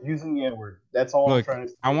justify using the N word. That's all Look, I'm trying to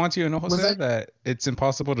say. I want you to know, Was Jose, that- that it's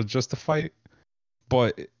impossible to justify it,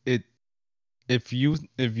 but if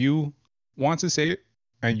you want to say it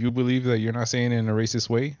and you believe that you're not saying it in a racist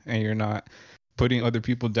way and you're not putting other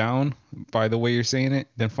people down by the way you're saying it,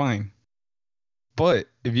 then fine. But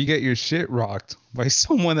if you get your shit rocked by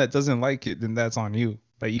someone that doesn't like it, then that's on you.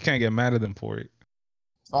 Like you can't get mad at them for it.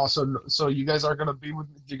 Oh, so you guys are gonna be with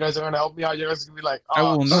you guys are gonna help me out. You guys are gonna be like, I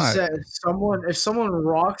will not. Said, if someone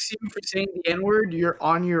rocks you for saying the N word, you're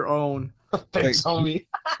on your own. thanks, homie.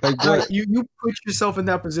 Like Like, what? you put yourself in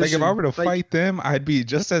that position. Like if I were to Like, fight them, I'd be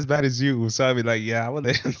just as bad as you. So I'd be like, yeah, I would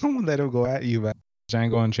let him go at you. Man.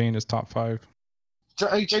 Django Unchained is top 5.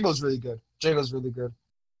 Django's really good. Django's really good.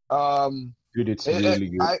 Dude, it's really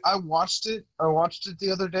good. I watched it. I watched it the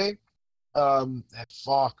other day.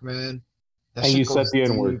 Fuck, man. That And shit you said goes the N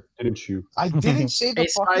deep. word, didn't you? I didn't say the hey,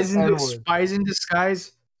 fucking N word. Spies in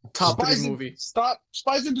Disguise, top 3 movie.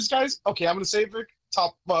 Spies in Disguise. Okay, I'm gonna say it, Vic.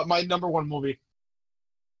 Top, my number 1 movie.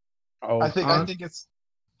 Oh, I think it's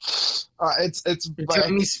You're like,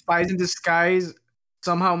 telling me Spies in Disguise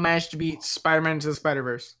somehow managed to beat Spider-Man into the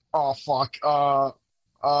Spider-Verse. oh fuck.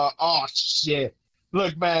 Oh shit.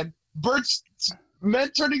 Look, man, men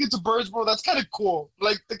turning into birds, bro. That's kind of cool.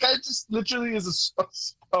 Like the guy just literally is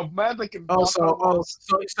a man that can.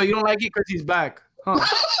 So you don't like it because he's black, huh?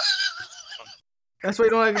 That's why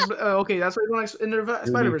you don't like. Okay, that's why you don't like Into the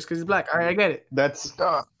Spider-Verse because he's black. All right, I get it. that's.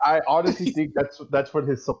 I honestly think that's what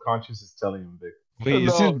his subconscious is telling him, Vic. Wait,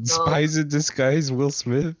 is No, it no. Spies in Disguise Will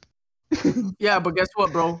Smith? Yeah, but guess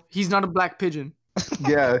what, bro? He's not a black pigeon.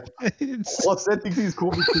 Yeah. It's- Jose thinks he's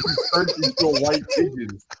cool because he's turned into a white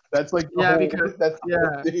pigeon. That's like the Yeah, whole, because- that's the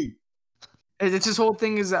whole thing. It's his whole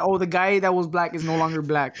thing is that the guy that was black is no longer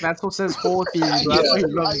black. That's what says whole theory. I Bro. That's why he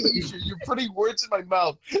hate loves it. you. You're putting words in my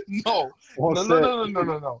mouth. No. Jose,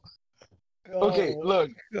 No. Okay,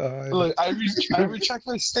 look. God. Look, I retract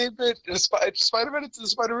my statement. Spider-Man Into the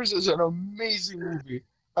Spider-Verse is an amazing movie.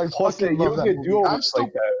 I Jose, fucking you love that get movie. dual I'm still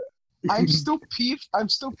like that. I'm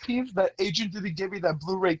still peeved that Agent didn't give me that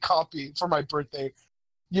Blu-ray copy for my birthday.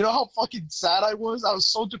 You know how fucking sad I was? I was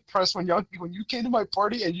so depressed when you came to my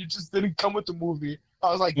party and you just didn't come with the movie. I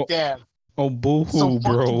was like, Well, damn. Oh, boo-hoo, So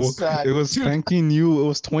bro. fucking sad. It was Dude. thanking you. It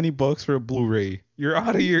was $20 for a Blu-ray. You're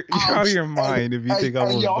out of your mind if you think I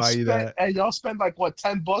will buy you that. And y'all spend like what,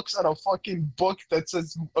 $10 on a fucking book that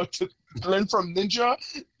says to learn from Ninja?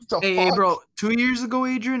 Hey, bro. 2 years ago,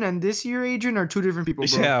 Adrian, and this year, Adrian, are 2 different people,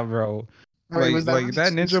 bro. Yeah, bro. Wait, was Like really that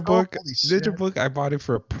 2 Ninja years ago? book. Holy shit. Ninja book. I bought it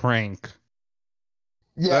for a prank.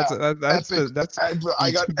 Yeah, That's epic. that's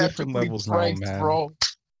I got two different epically levels now, pranked, man. bro.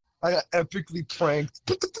 I got epically pranked.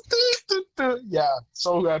 Yeah,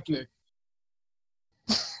 so epic.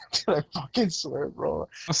 I fucking swear, bro.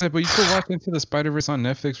 I said, but you could watch Into the Spider-Verse on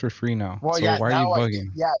Netflix for free now. Well, So yeah, why are you now I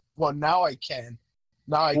bugging? yeah. Well, now I can.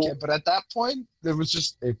 Now I Well- can. But at that point, there was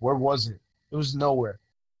just where was it? It was nowhere.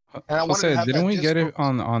 And I wanted to Jose, have didn't that we get disco. it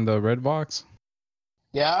on the Red Box?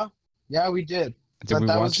 Yeah, yeah, we did. Did But we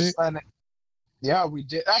that was watch just it? yeah, we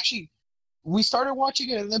did. Actually, we started watching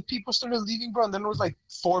it, and then people started leaving, bro. And then it was like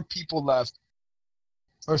 4 people left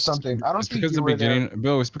or something. I don't It's think because you the were there. beginning,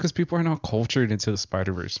 Bill. It's because people are not cultured into the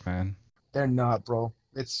Spider-Verse, man. They're not, bro.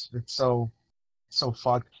 It's so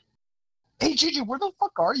fucked. Hey, Gigi, where the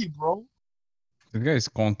fuck are you, bro? This guy's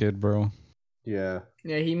skunked, bro. Yeah.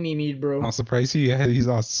 Yeah, he mimied, bro. I'm surprised he's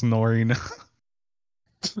all snoring.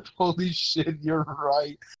 Holy shit, you're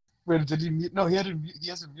right. Wait, did he mute? No, he hadn't. He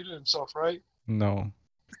hasn't muted himself, right? No.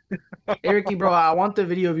 Hey, Ricky, bro, I want the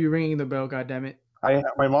video of you ringing the bell. God damn it.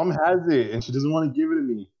 My mom has it and she doesn't want to give it to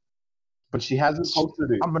me, but she hasn't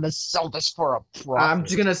posted it. I'm gonna sell this for a profit. I'm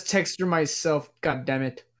just gonna text her myself. God damn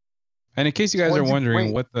it. And in case you guys are When'd you wondering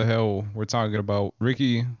wait? what the hell we're talking about,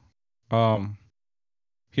 Ricky,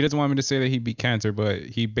 he doesn't want me to say that he beat cancer, but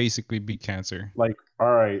he basically beat cancer. Like,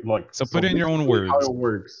 all right, look. So put it in your own basically words. How it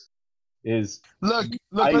works is Look.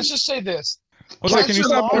 Let's just say this. Jose, can you Cancer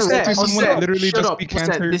stop lost interrupting that- someone that literally shut just up. beat Jose,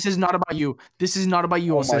 cancer? this is not about you. This is not about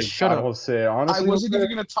you, oh Jose. my Shut God, up. Jose. I Honestly, wasn't Jose,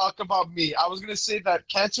 even gonna talk about me. I was gonna say that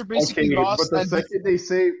cancer basically okay, lost. but the And second they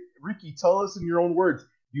say, Ricky, tell us in your own words,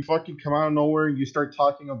 you fucking come out of nowhere and you start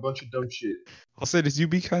talking a bunch of dumb shit. Jose, did you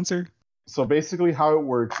beat cancer? So basically, how it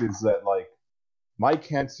works is that like my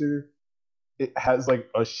cancer, it has like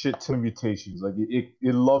a shit ton of mutations. Like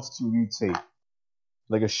it loves to mutate,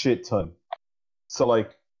 like a shit ton. So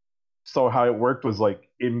like, so how it worked was like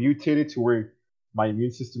it mutated to where my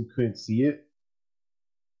immune system couldn't see it,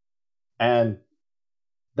 and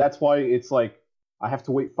that's why it's like I have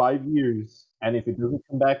to wait 5 years, and if it doesn't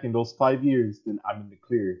come back in those 5 years, then I'm in the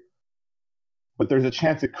clear. But there's a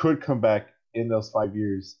chance it could come back in those 5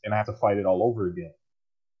 years, and I have to fight it all over again.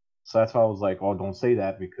 So that's why I was like, oh, don't say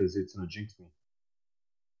that because it's gonna jinx me.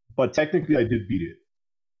 But technically, I did beat it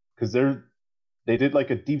because they did like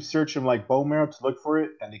a deep search in like bone marrow to look for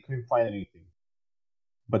it, and they couldn't find anything.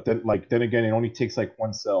 But then again, it only takes like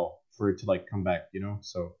one cell for it to like come back, you know.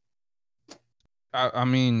 So I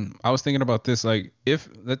mean, I was thinking about this. Like,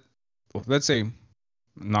 let's say,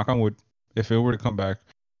 knock on wood, if it were to come back,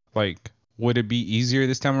 like, would it be easier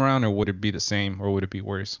this time around, or would it be the same, or would it be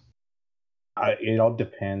worse? it all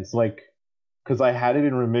depends. Like, because I had it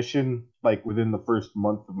in remission like within the first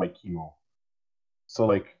month of my chemo. So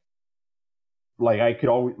like I could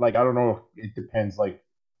always like I don't know. It depends. Like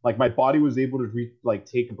my body was able to like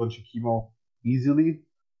take a bunch of chemo easily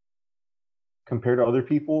compared to other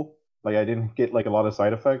people. Like I didn't get like a lot of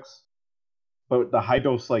side effects. But the high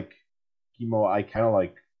dose like chemo, I kind of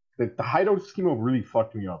like the high dose chemo really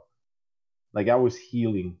fucked me up. Like I was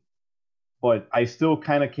healing, but I still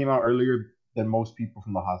kind of came out earlier than most people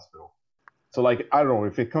from the hospital. So like I don't know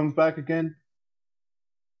if it comes back again.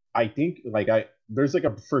 I think like there's like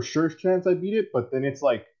a for sure chance I beat it, but then it's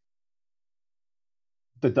like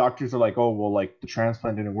the doctors are like, oh well, like the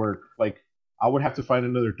transplant didn't work. Like I would have to find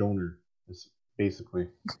another donor, basically,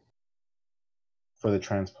 for the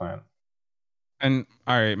transplant. And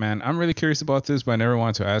all right, man, I'm really curious about this, but I never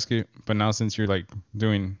wanted to ask you. But now since you're like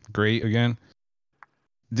doing great again,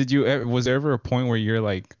 was there ever a point where you're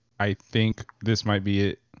like, I think this might be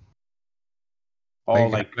it? Oh,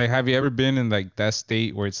 Like have you ever been in like that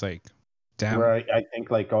state where it's like, damn, where I think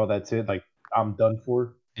like, oh, that's it. Like I'm done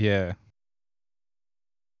for. yeah,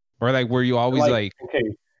 or like were you always like okay,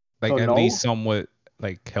 so at no. least somewhat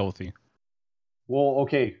like healthy? Well,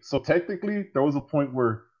 okay, so technically there was a point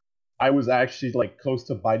where I was actually like close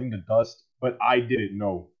to biting the dust, but I didn't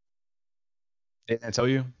know. Didn't I tell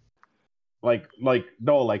you? Like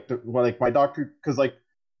no, like my doctor, because like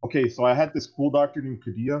okay, so I had this cool doctor named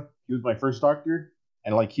Kadia. He was my first doctor,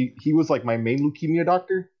 and like he was like my main leukemia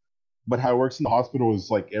doctor. But how it works in the hospital is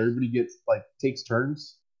like everybody gets like takes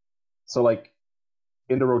turns. So like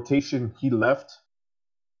in the rotation, he left,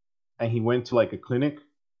 and he went to like a clinic.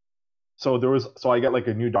 So I got like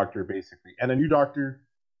a new doctor basically, and a new doctor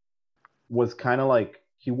was kind of like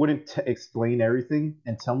he wouldn't explain everything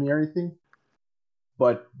and tell me everything.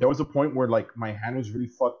 But there was a point where like my hand was really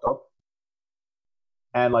fucked up,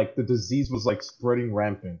 and like the disease was like spreading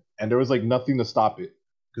rampant, and there was like nothing to stop it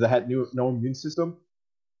because I had no immune system.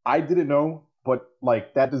 I didn't know, but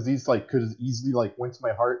like that disease like could have easily like went to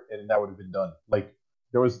my heart, and that would have been done. Like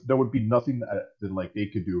there would be nothing that like they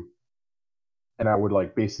could do, and I would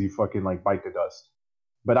like basically fucking like bite the dust.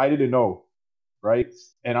 But I didn't know, right?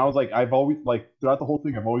 And I was like, I've always like throughout the whole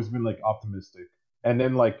thing, I've always been like optimistic, and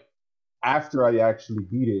then like after I actually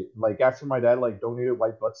beat it. Like after my dad like donated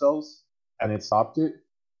white blood cells and it stopped it,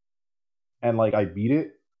 and like I beat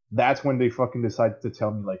it. That's when they fucking decided to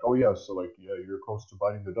tell me like, oh yeah, so like yeah, you're close to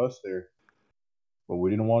biting the dust there, but we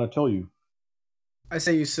didn't want to tell you. I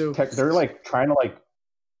say you sue. They're like trying to like,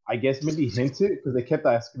 I guess maybe hint it because they kept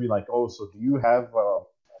asking me like, oh, so do you have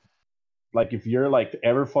like if you're like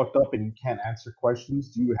ever fucked up and you can't answer questions,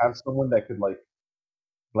 do you have someone that could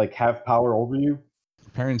like have power over you?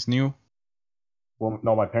 Parents knew. Well,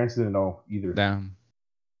 no, my parents didn't know either. Damn.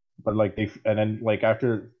 But like and then like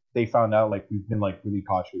after they found out, like we've been like really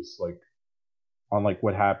cautious, like on like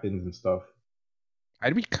what happens and stuff.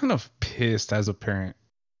 I'd be kind of pissed as a parent.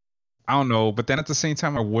 I don't know, but then at the same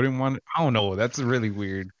time, I wouldn't want. I don't know. That's really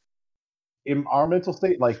weird. In our mental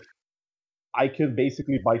state, like I could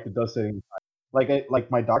basically bite the dust at any time.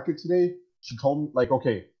 Like my doctor today, she told me like,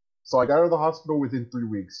 okay, so I got out of the hospital within 3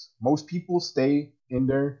 weeks. Most people stay in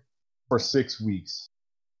there for 6 weeks.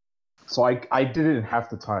 So I did it in half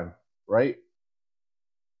the time, right?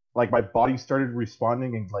 Like my body started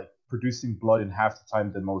responding and like producing blood in half the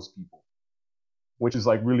time than most people, which is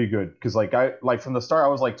like really good because like I like from the start I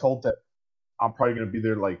was like told that I'm probably gonna be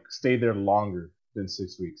there like stay there longer than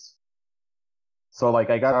 6 weeks. So like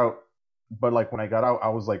I got out, but like when I got out, I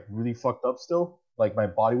was like really fucked up still. Like my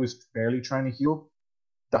body was barely trying to heal.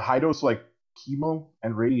 The high dose like chemo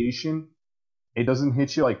and radiation, it doesn't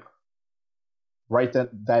hit you like right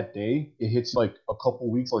that day. It hits you like a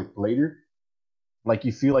couple weeks like later. Like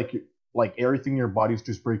you feel like like everything in your body's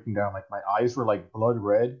just breaking down. Like my eyes were like blood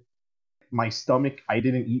red. My stomach, I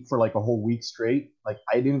didn't eat for like a whole week straight. Like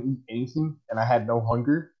I didn't eat anything and I had no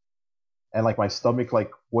hunger. And like my stomach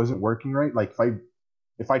like wasn't working right. Like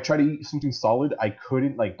if I try to eat something solid, I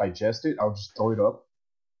couldn't like digest it. I would just throw it up.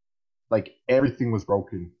 Like everything was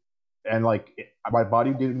broken, and like my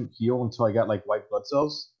body didn't heal until I got like white blood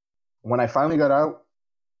cells. When I finally got out,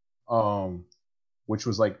 um, which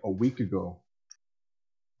was like a week ago,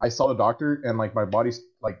 I saw the doctor, and like my body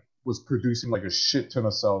like was producing like a shit ton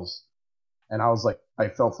of cells, and I was like, I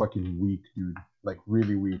felt fucking weak, dude, like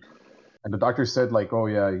really weak. And the doctor said like, oh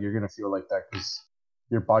yeah, you're gonna feel like that because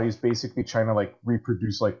your body's basically trying to like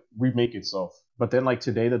reproduce, like remake itself. But then like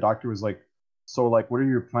today, the doctor was like, so like, what are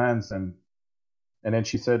your plans? And then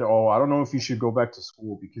she said, oh, I don't know if you should go back to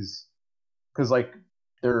school because like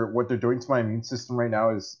what they're doing to my immune system right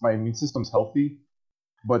now is my immune system's healthy,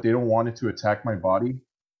 but they don't want it to attack my body,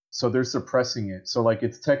 so they're suppressing it. So like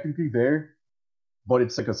it's technically there, but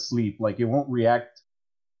it's like asleep. Like it won't react.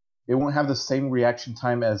 It won't have the same reaction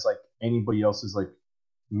time as like anybody else's like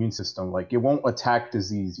immune system. Like it won't attack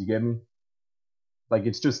disease. You get me? Like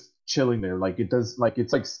it's just chilling there. Like it does. Like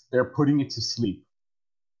it's like they're putting it to sleep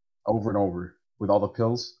over and over with all the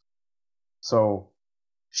pills. So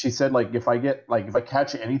she said like if I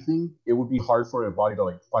catch anything, it would be hard for my body to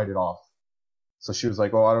like fight it off. So she was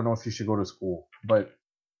like, oh, I don't know if you should go to school, but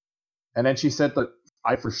and then she said that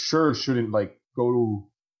I for sure shouldn't like go to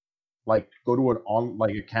an on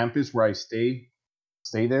like a campus where I stay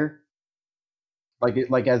there like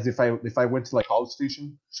it like as if I went to like College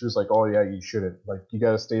Station. She was like, oh yeah, you shouldn't, like you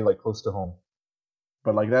gotta stay like close to home.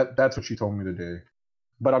 But like that's what she told me today.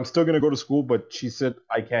 But I'm still gonna go to school. But she said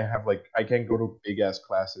I can't go to big ass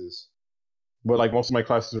classes. But like most of my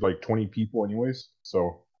classes are like 20 people anyways,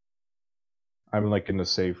 so I'm like in the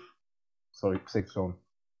safe zone.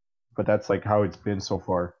 But that's like how it's been so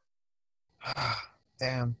far.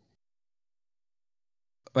 Damn.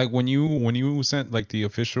 Like when you sent like the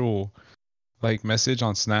official like message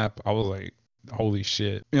on Snap, I was like, holy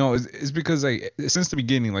shit. You know, it's because like since the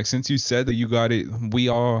beginning, like since you said that you got it,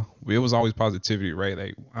 it was always positivity, right?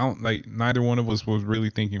 Like I don't like neither one of us was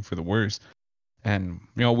really thinking for the worst. And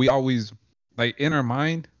you know, we always like in our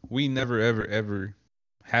mind, we never ever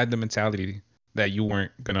had the mentality that you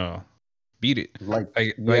weren't gonna beat it. Like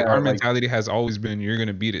Like yeah, our like mentality has always been you're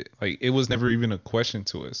gonna beat it. Like it was never even a question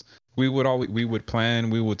to us. We would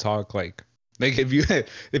plan, we would talk like if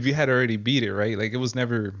you had already beat it, right? Like it was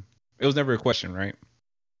never a question, right?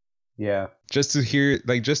 yeah. Just to hear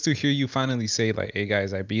you finally say like, hey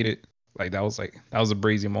guys, I beat it. Like that was a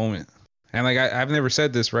brazy moment. And like I've never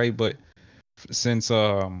said this, right? But since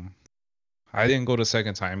I didn't go the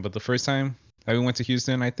second time, but the first time that we went to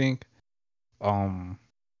Houston, I think um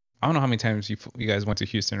I don't know how many times you guys went to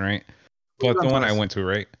Houston, right? But the one I went to,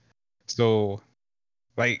 right? So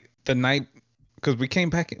like the night, because we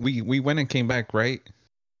came back, we went and came back, right?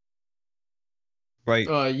 Like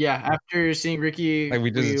Yeah, after seeing Ricky, we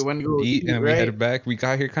we just went to go eat eat, and we right? headed back. We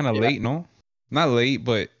got here kind of Yeah. late, no? Not late,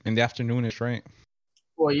 but in the afternoonish, right?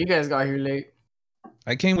 Well, you guys got here late.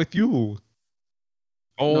 I came with you.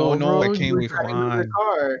 Oh No, no, I bro, you came were with driving with the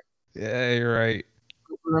Juan. car. Yeah, you're right.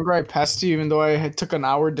 Remember, I passed you even though I had took an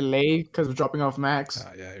hour delay because of dropping off Max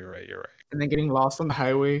Yeah, you're right. You're right. and then getting lost on the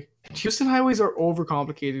highway. Houston highways are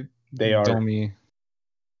overcomplicated. They are.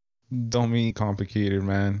 Don't be complicated,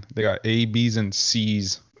 man. They got A, B's, and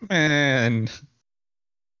C's. Man.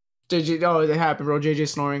 JJ, oh, it happened, bro. JJ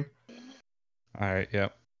snoring. All right.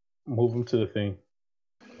 Yep. Move them to the thing.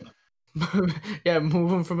 Yeah,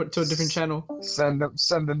 move him to a different channel. Send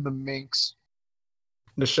them the minks.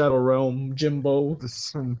 The Shadow Realm, Jimbo.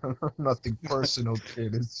 This nothing personal,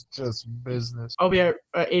 kid. It's just business. Oh yeah,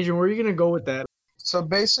 Adrian, where are you gonna go with that? So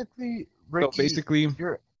basically, Ricky,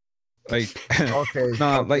 you're like, okay.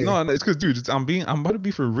 nah, okay. like, no, it's because, dude, I'm about to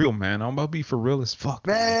be for real, man. I'm about to be for real as fuck.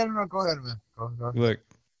 Man, no, go ahead, man. Go. Look,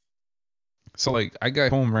 so like, I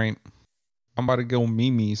got home, right? I'm about to go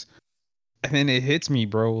Mimi's, and then it hits me,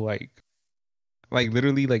 bro. Like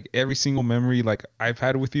literally, like every single memory like I've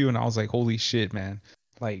had with you, and I was like, holy shit, man.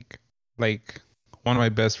 Like one of my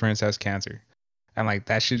best friends has cancer, and like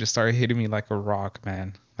that shit just started hitting me like a rock,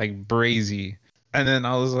 man. Like brazy. And then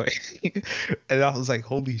I was like,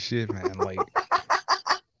 holy shit, man. Like,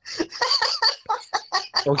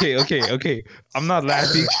 okay. I'm not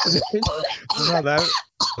laughing. I'm not laughing.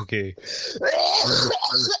 Okay.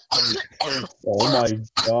 Oh my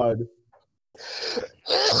god.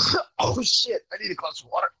 Oh shit! I need a glass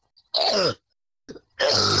of water.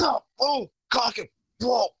 Oh, cocking.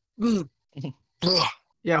 Whoa.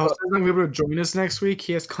 Yeah, Jose's not gonna be able to join us next week.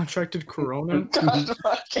 He has contracted corona. God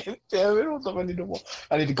fucking damn it! Hold on, I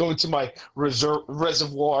need to go into my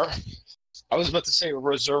reservoir. I was about to say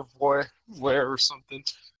reservoir or something.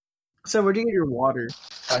 So where do you get your water?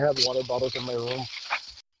 I have water bottles in my room.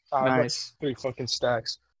 I got Nice. 3 fucking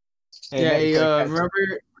stacks. Yeah, hey,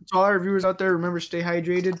 remember to all our viewers out there, remember stay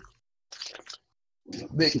hydrated.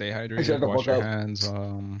 Stay hydrated, wash your hands,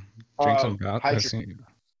 drink some calcium.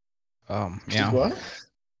 Yeah. What?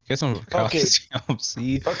 Get some calcium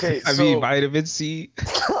C. Okay, I mean vitamin C.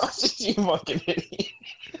 You fucking idiot.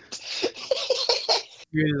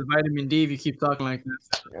 You're the vitamin D if you keep talking like this.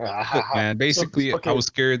 Look, man, basically, I was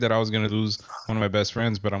scared that I was gonna lose one of my best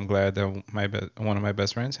friends, but I'm glad that one of my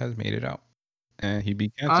best friends has made it out, and he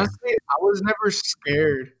beat cancer. Honestly, I was never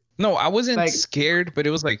scared. No, I wasn't scared, but it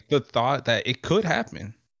was like the thought that it could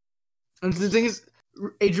happen. And the thing is,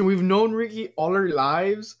 Adrian, we've known Ricky all our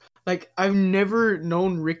lives. Like, I've never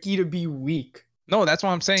known Ricky to be weak. No, that's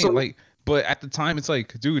what I'm saying. So, like, but at the time, it's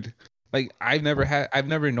like, dude, like I've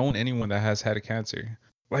never known anyone that has had a cancer.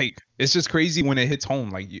 Like, it's just crazy when it hits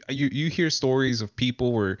home. Like, you hear stories of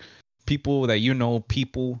people that people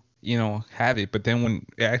have it, but then when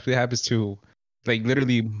it actually happens to, like,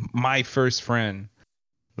 literally my first friend,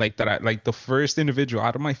 like the first individual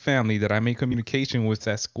out of my family that I made communication with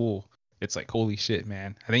at school, it's like, holy shit,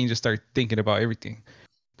 man. I think you just start thinking about everything.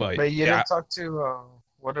 But you didn't talk to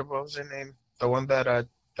what was her name? The one that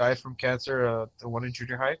died from cancer, the one in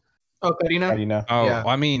junior high? Oh, Karina. Oh, yeah.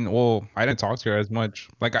 I mean, well, I didn't talk to her as much.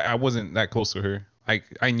 Like, I wasn't that close to her. Like,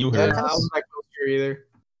 I knew her. Yeah, I wasn't that close to her either.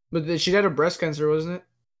 But she had a breast cancer, wasn't it?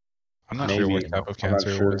 I'm not sure what type of cancer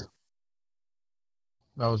it was.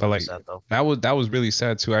 That was really sad, though. That was really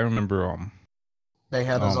sad too. I remember they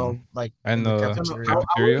had us all like in the cafeteria. I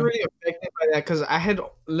was really affected by that because I had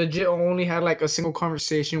legit only had like a single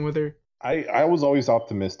conversation with her. I was always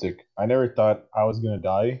optimistic. I never thought I was gonna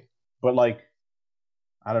die, but like,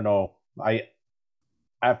 I don't know.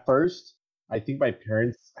 At first I think my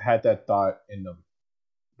parents had that thought in them,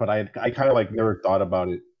 but I kind of like never thought about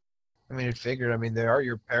it. I mean, it figured. I mean, they are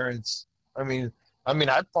your parents. I mean,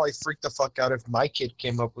 I'd probably freak the fuck out if my kid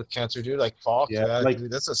came up with cancer, dude. Like, fuck that, like,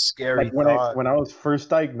 dude. That's a scary thought. When I was first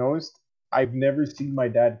diagnosed, I've never seen my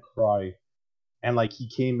dad cry, and like he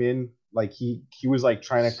came in, like he was like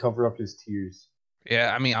trying to cover up his tears.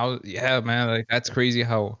 Yeah, I mean, man, like that's crazy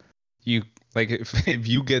how you like if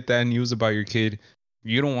you get that news about your kid,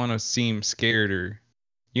 you don't want to seem scared or,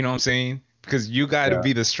 you know what I'm saying? Because you got to be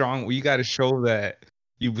you got to show that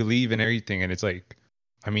you believe in everything, and it's like,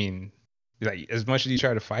 I mean, like as much as you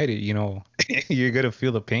try to fight it, you're gonna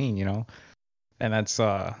feel the pain, and that's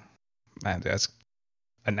man, that's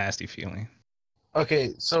a nasty feeling.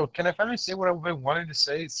 Okay, so can I finally say what I've been wanting to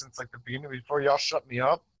say since like the beginning before y'all shut me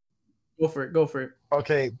up? Go for it.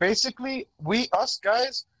 Okay, basically, us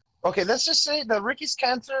guys, okay, let's just say that Ricky's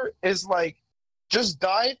cancer is like just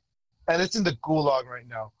died and it's in the gulag right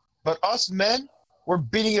now. But us men, we're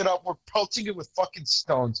beating it up, we're pelting it with fucking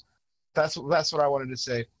stones. That's what I wanted to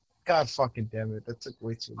say. God fucking damn it, that took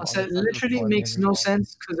way too long. I said literally makes no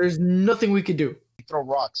sense because there's nothing we could do. Throw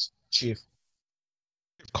rocks, Chief.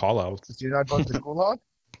 Call out. If you're not going to the gulag?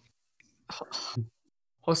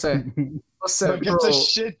 Jose, Look, it's a bro.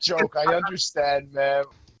 shit joke. I understand, man.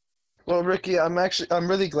 Well, Ricky, I'm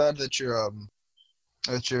really glad that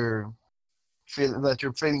that you're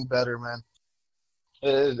feeling better, man.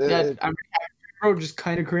 Yeah, It, bro, just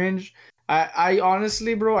kind of cringe. I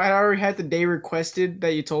honestly, bro, I already had the day requested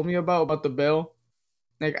that you told me about the bill.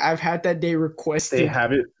 Like I've had that day They requested.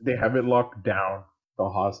 have it. They have it locked down. The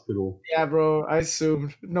hospital. Yeah, bro, I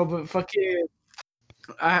assumed. No, but fucking,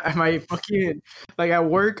 my fucking like at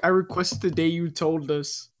work, I requested the day you told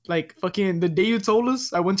us. Like fucking the day you told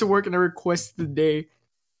us, I went to work and I requested the day,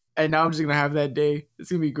 and now I'm just gonna have that day. It's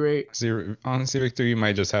gonna be great. See, honestly, Victor, you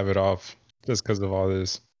might just have it off just because of all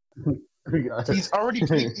this. He's already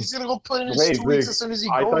he's gonna go put in his Wait, 2 weeks Vic, as soon as he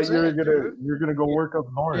I goes thought you were in, gonna dude. you're gonna go work up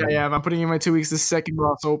north. Yeah, I'm putting in my 2 weeks the second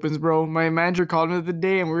Ross opens, bro. My manager called me the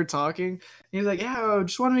day and we were talking. He was like, "Yeah, I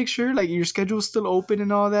just want to make sure like your schedule's still open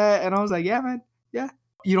and all that." And I was like, "Yeah, man, yeah.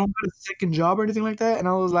 You don't got a second job or anything like that?" And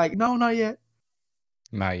I was like, "No, not yet."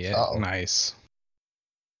 Not yet. Uh-oh. Nice.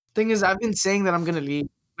 Thing is, I've been saying that I'm gonna leave.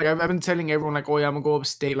 Like I've been telling everyone like, "Oh yeah, I'm gonna go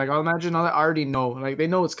upstate." Like I'll imagine all that. I already know. Like they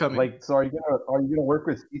know it's coming. Like, so are you gonna work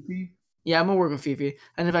with Fifi? Yeah, I'm gonna work with Fifi.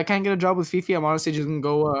 And if I can't get a job with Fifi, I'm honestly just gonna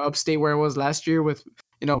go upstate where I was last year with,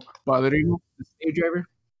 Ballerino, the stage driver.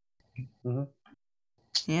 Mhm.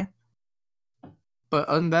 Yeah. But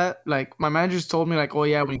other than that, like my managers told me like, oh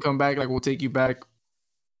yeah, when you come back, like we'll take you back.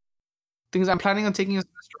 Things I'm planning on taking a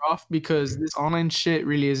semester off because this online shit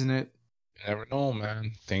really isn't it. You never know,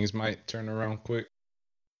 man. Things might turn around quick.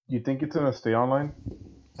 You think it's gonna stay online?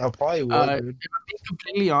 I probably will, If dude. I'm being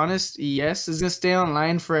completely honest, yes, it's gonna stay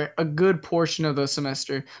online for a good portion of the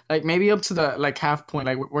semester. Like maybe up to the like half point.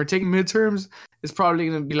 Like we're taking midterms, it's probably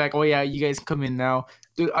gonna be like, oh yeah, you guys come in now.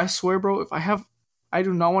 Dude, I swear, bro, I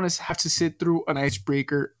do not want to have to sit through an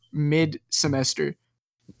icebreaker mid semester.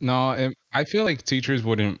 No, I feel like teachers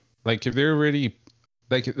wouldn't like if they're already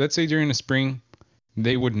like let's say during the spring,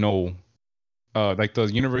 they would know. Like the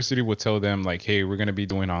university would tell them like, hey, we're gonna be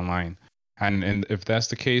doing online, and if that's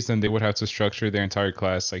the case, then they would have to structure their entire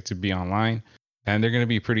class like to be online, and they're gonna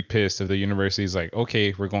be pretty pissed if the university is like,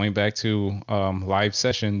 okay, we're going back to live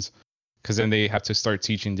sessions, because then they have to start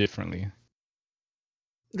teaching differently.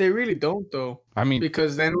 They really don't though, I mean,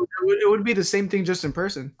 because then it would be the same thing just in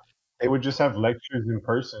person. They would just have lectures in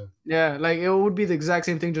person. Yeah, like it would be the exact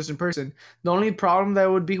same thing just in person. The only problem that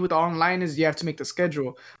would be with online is you have to make the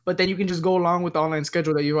schedule, but then you can just go along with the online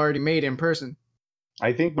schedule that you've already made in person.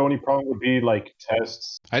 I think the only problem would be like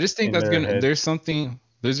tests. I just think in that's their gonna head.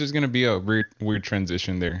 there's just gonna be a weird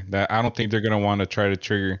transition there that I don't think they're gonna want to try to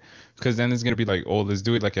trigger, because then it's gonna be like, oh, let's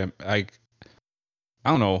do it like I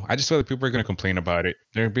don't know. I just feel like people are gonna complain about it.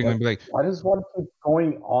 They're gonna be like, I just want to keep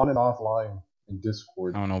going on and offline in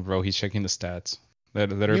Discord. I don't know, bro. He's checking the stats.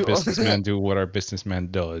 Let our You- businessman do what our businessman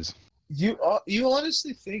does. You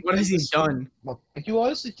honestly think What has he this- done? You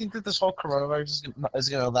honestly think that this whole coronavirus is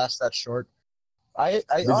gonna last that short? I Did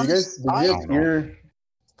you guys don't know. hear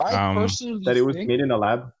personally that it was think, made in a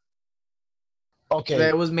lab? okay.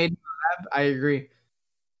 That was made in the lab. I agree.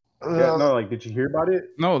 Yeah, no, like, did you hear about it?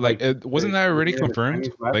 No, like it wasn't that already made in a confirmed?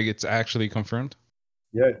 Chinese lab? Like it's actually confirmed.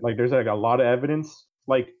 Yeah, like there's like a lot of evidence.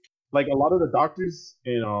 Like a lot of the doctors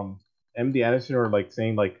in MD Anderson are like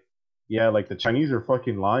saying like, yeah, like the Chinese are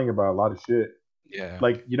fucking lying about a lot of shit. Yeah.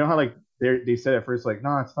 Like, you know how like they said at first like,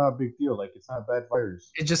 no, it's not a big deal, like it's not a bad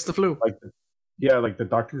virus. It's just the flu. Like like the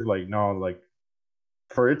doctors like, no, like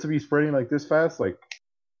for it to be spreading like this fast, like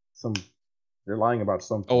they're lying about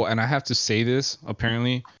something. Oh, and I have to say this.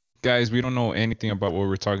 Apparently, guys, we don't know anything about what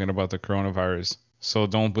we're talking about the coronavirus, so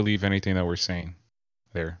don't believe anything that we're saying.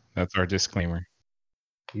 There, that's our disclaimer.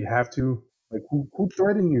 You have to like who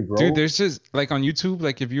threatened you, bro? Dude, there's just like on YouTube,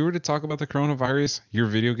 like if you were to talk about the coronavirus, your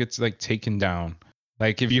video gets like taken down.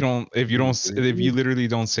 Like if you literally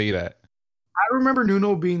don't say that. I remember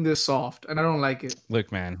Nuno being this soft, and I don't like it.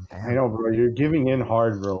 Look, man. I know, bro. You're giving in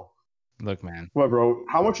hard, bro. Look, man. What, bro?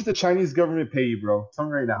 How much did the Chinese government pay you, bro? Tell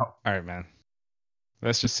me right now. All right, man.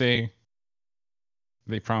 Let's just say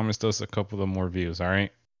they promised us a couple of more views. All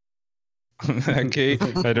right. Okay.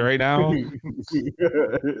 But right now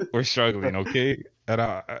we're struggling. Okay,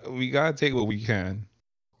 and we gotta take what we can.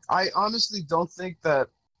 I honestly don't think that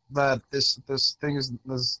this thing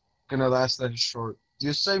is gonna last that short.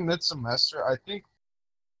 You say mid semester. I think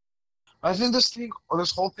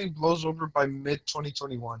this whole thing blows over by mid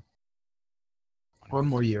 2021. One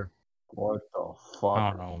more year. What the I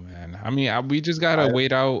fuck? don't know, man. I mean, we just gotta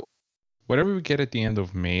wait out whatever we get at the end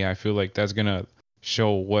of May. I feel like that's gonna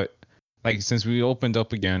show what, like, since we opened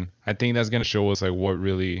up again, I think that's gonna show us like what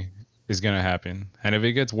really is gonna happen. And if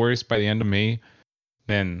it gets worse by the end of May,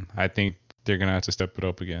 then I think they're gonna have to step it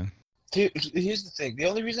up again. Dude, here's the thing. The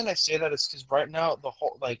only reason I say that is because right now the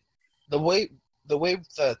whole like the way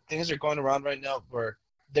the things are going around right now, where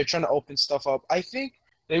they're trying to open stuff up. I think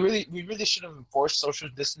we really should have enforced social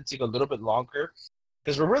distancing a little bit longer,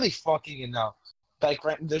 because we're really fucking it now. Like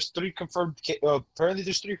right, apparently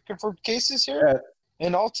there's 3 confirmed cases here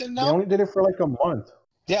in Alton They now. only did it for like a month.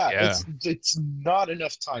 Yeah, Yeah. it's not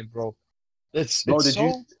enough time, bro. Bro, It's so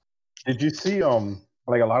did you see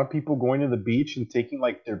like a lot of people going to the beach and taking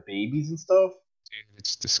like their babies and stuff? Dude,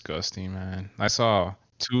 it's disgusting, man. I saw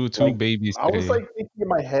two Like, babies I was today. like thinking in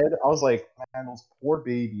my head, I was like, man, those poor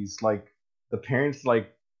babies. Like the parents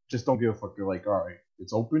like just don't give a fuck. They're like, all right,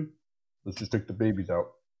 it's open. Let's just take the babies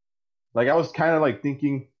out. Like I was kind of like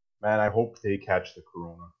thinking, man, I hope they catch the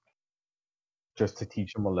corona, just to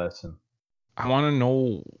teach them a lesson. I want to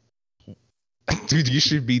know, dude. You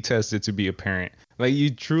should be tested to be a parent. Like you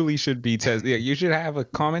truly should be tested. Yeah, you should have a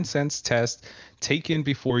common sense test taken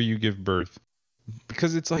before you give birth,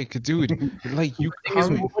 because it's like, dude, like you Thing is,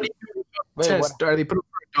 come. what do you do wait. test? Are they put up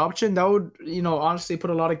for adoption? That would, honestly put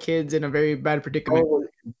a lot of kids in a very bad predicament. Oh,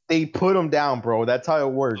 they put them down, bro. That's how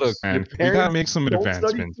it works. Look, man, Your we gotta parents make some don't study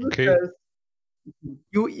advancements, for the okay? test.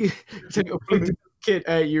 You take a afflicted kid.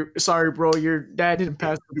 Hey, you're sorry, bro. Your dad didn't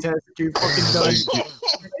pass the test. You're fucking done.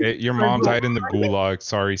 Like, your mom died in the gulag.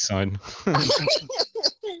 Sorry, son.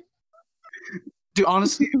 Dude,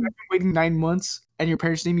 honestly, if I've been waiting 9 months and your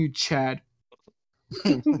parents name you Chad.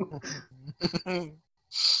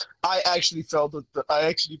 I actually failed it. I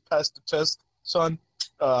actually passed the test, son.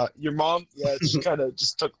 Your mom, yeah, she kind of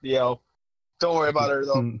just took the L. Don't worry about her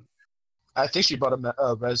though. I think she bought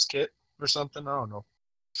a res kit or something. I don't know.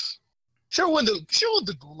 She'll win the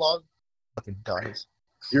gulag. Fucking dies.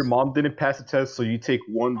 Your mom didn't pass the test, so you take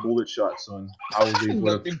 1 bullet shot, son. I was able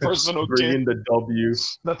Nothing to personal, bring kid. in the W.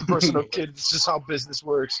 Nothing personal, kid. It's just how business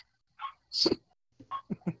works.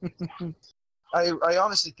 I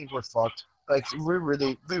honestly think we're fucked. Like we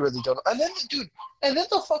really don't. And then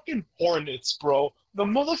the fucking Hornets, bro. The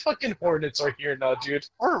motherfucking Hornets are here now, dude.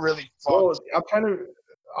 We're really fucked. Well, I'm kind of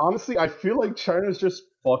honestly, I feel like China's just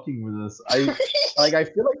fucking with us. I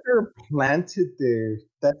feel like they're planted there.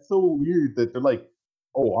 That's so weird that they're like,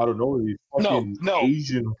 oh, I don't know, these fucking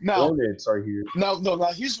Asian Hornets are here. No.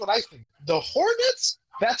 Here's what I think. The Hornets,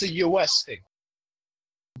 that's a U.S. thing.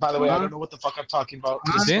 By the way, I don't know what the fuck I'm talking about.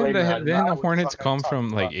 Didn't Disclaimer, I don't know the what the Hornets fuck I'm come from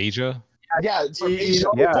talking like about. Asia? Yeah, it's from Asia.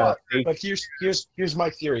 Yeah, But here's my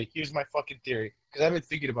theory. Here's my fucking theory. Because I've been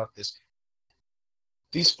thinking about this.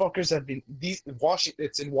 These fuckers have been Washington.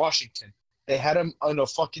 It's in Washington. They had them on a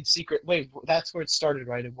fucking secret. Wait, that's where it started,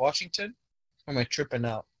 right? In Washington? Or am I tripping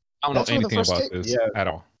out? I don't That's know where the anything first about this at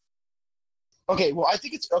all. Okay, well, I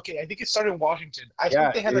think it started in Washington. I Yeah,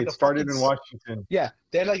 think they had like it started in Washington. Yeah,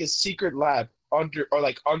 they had like a secret lab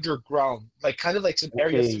underground, like kind of like some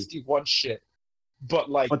Area 51 shit.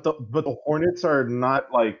 But like, but the Hornets are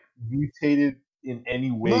not like mutated in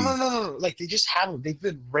any way. No. Like they just have them. They've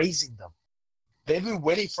been raising them. They've been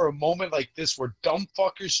waiting for a moment like this where dumb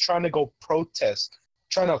fuckers trying to go protest,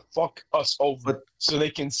 trying to fuck us over, so they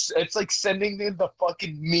can. It's like sending in the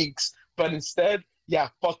fucking minks, but instead, yeah,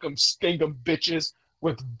 fuck them, sting them, bitches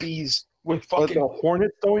with bees. With fucking. But the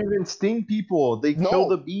Hornets don't even sting people. They kill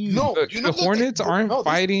the bees. No, the Hornets aren't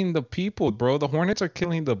fighting the people, bro. The Hornets are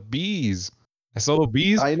killing the bees. So the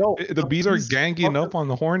bees, I know. the bees are ganging up on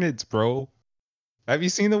the Hornets, bro. Have you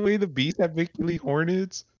seen the way the bees have been killing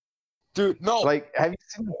Hornets? Dude, no. Like, have you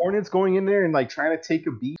seen the Hornets going in there and like trying to take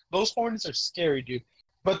a bee? Those Hornets are scary, dude.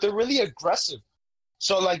 But they're really aggressive.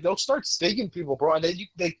 So like they'll start stinging people, bro, and then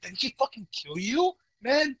they fucking kill you,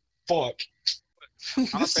 man. Fuck. All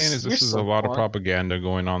I'm saying is this is a lot of propaganda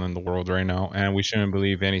going on in the world right now, and we shouldn't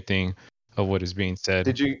believe anything of what is being said.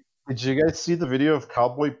 Did you guys see the video of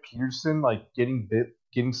Cowboy Peterson like getting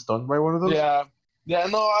stung by one of those? Yeah.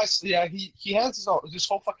 He has this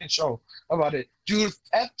whole fucking show about it, dude.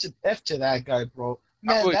 F to that guy, bro.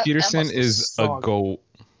 Man, Cowboy Peterson is a goat.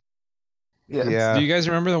 Yeah. Do you guys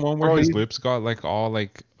remember the one where his lips got like all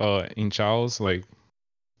like hinchados, like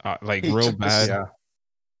real bad? Yeah.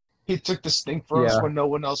 He took the sting for us when no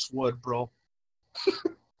one else would, bro.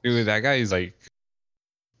 Dude, that guy is like,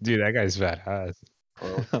 that guy's badass.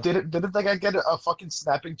 Didn't that guy get a fucking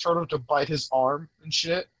snapping turtle to bite his arm and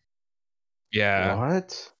shit? Yeah.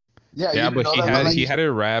 What? Yeah, but he had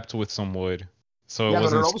it wrapped with some wood, so it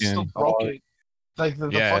wasn't but it skin. still broke it. Like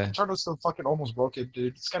the fucking turtle still fucking almost broke it,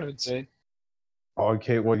 dude. It's kind of insane.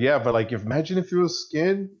 Okay, well, yeah, but like, imagine if it was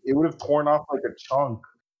skin, it would have torn off like a chunk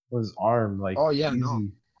of his arm, like. Oh yeah, easy. no.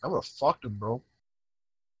 I would have fucked him, bro.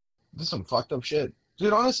 This is some fucked up shit.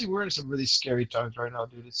 Dude, honestly, we're in some really scary times right now,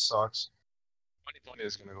 dude. It sucks. 2020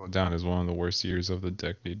 is going to go down as one of the worst years of the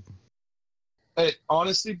decade. Hey,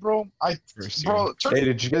 honestly, bro, First year. bro, Hey,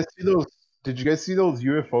 did you guys see those? Did you guys see those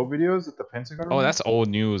UFO videos that the Pentagon? Oh, released? that's old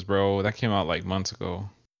news, bro. That came out like months ago.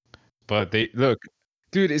 But they look,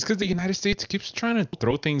 dude. It's because the United States keeps trying to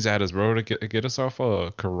throw things at us, bro, to get us off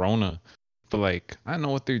Corona. But like, I know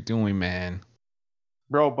what they're doing, man.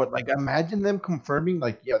 Bro. But like, imagine them confirming,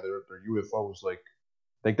 like, yeah, they're UFOs.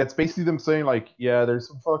 Like that's basically them saying, like, yeah, there's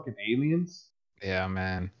some fucking aliens. Yeah,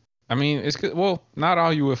 man. I mean, it's good. Well, not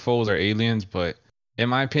all UFOs are aliens, but in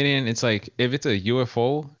my opinion, it's like if it's a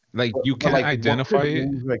UFO, like you But can't like, what identify could it,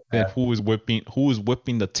 move like then that? who is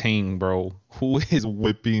whipping the ting, bro? Who is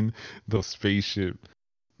whipping the spaceship?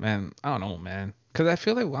 Man, I don't know, man. Cause I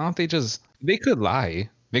feel like why don't they could lie.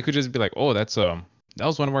 They could just be like, "Oh, that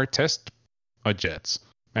was one of our test jets."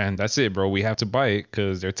 And that's it, bro. We have to buy it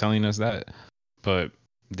cuz they're telling us that. But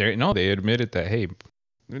they admitted that, hey,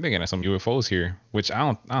 we're thinking of some UFOs here, which I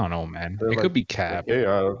don't know, man. They're It could be like, cap. yeah,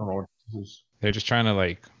 I don't know what this is. They're just trying to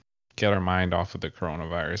like get our mind off of the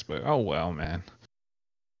coronavirus, but oh well, man.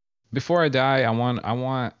 Before I die, I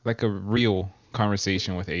want like a real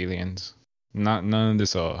conversation with aliens. Not none of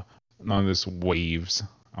this waves.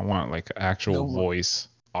 I want like actual No, voice,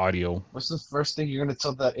 audio. what's the first thing you're gonna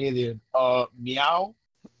tell that alien? Meow.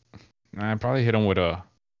 I probably hit him with a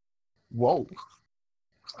Whoa.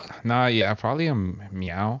 yeah, probably a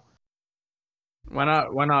meow. Why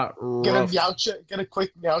not? Why not? Get a Rough. meow check. Get a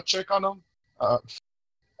quick meow check on them.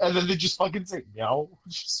 And then they just fucking say meow.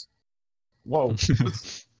 Just, whoa.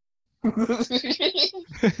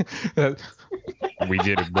 We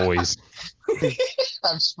did it, boys.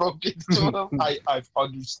 I've spoken to them. I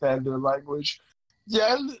understand their language.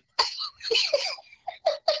 Yeah.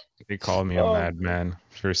 They called me a Oh. madman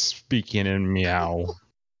for speaking in meow.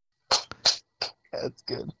 That's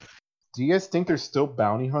good. Do you guys think there's still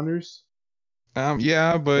bounty hunters?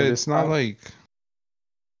 Yeah, but At it's this not time? like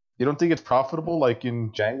You don't think it's profitable like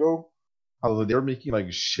in Django? How they were making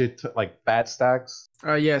like shit, like bad stacks?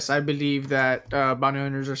 Yes, I believe that bounty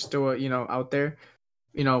hunters are still, out there.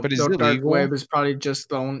 But is The it dark legal? web is probably just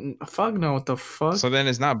the only. Fuck no, what the fuck? So then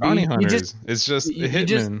it's not bounty You just hunters. It's just you, a you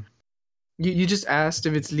just hitman. you just asked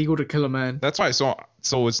if it's legal to kill a man. That's why. So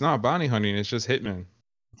it's not bounty hunting. It's just hitman.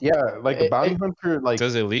 Yeah, like a It- bounty it- hunter like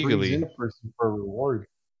Does it brings legally. in a person for a reward.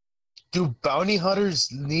 Do bounty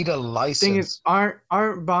hunters need a Thing is, license?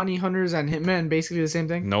 aren't bounty hunters and hitmen basically the same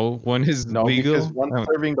thing? No one is No, legal. because one's Oh,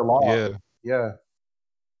 serving the law. yeah, Yeah,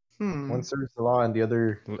 Hmm. one serves the law and the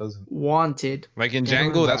other doesn't. Wanted. like in Dead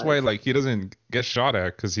or Django. That's why alive. like he doesn't get shot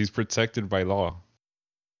at because he's protected by law.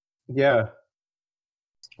 Yeah,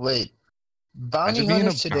 Wait. Bounty Imagine being a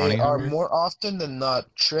hunters today bounty are hunter. more often than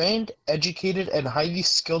not trained, educated, and highly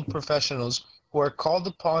skilled professionals who are called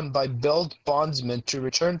upon by bailed bondsmen to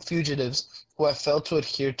return fugitives who have failed to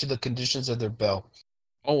adhere to the conditions of their bail.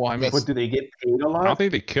 Oh, I mean, That's- but do they get paid a I don't lot?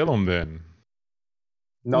 think they kill him then.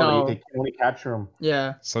 No, No. they can only capture them.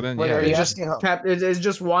 Yeah. So then Wait, yeah, are you It's yeah. just asking how? it's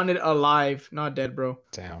just wanted alive, not dead, bro.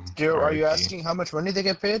 Damn. Joe, are you RIP. asking how much money they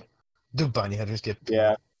get paid? Do bounty hunters get paid?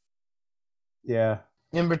 Yeah, yeah.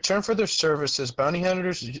 In return for their services, bounty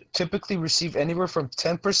hunters typically receive anywhere from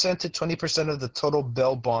 10% to 20% of the total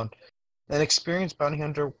bail bond. An experienced bounty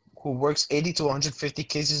hunter who works 80 to 150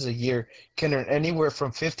 cases a year can earn anywhere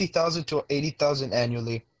from 50,000 to 80,000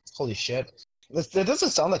 annually. Holy shit. That doesn't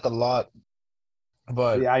sound like a lot,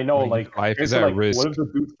 but Yeah, I know. Like, Like, life is it's at like, risk. what if the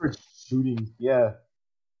dude starts shooting? Yeah,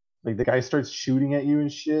 like the guy starts shooting at you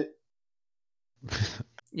and shit.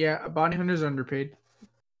 Yeah, bounty hunters are underpaid.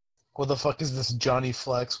 what the fuck is this Johnny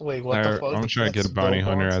Flex? Wait, what the fuck? I'm trying to get a That's bounty bail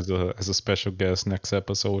hunter bonds? as a special guest next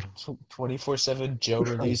episode. 24/7 Joe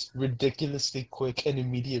release, ridiculously quick and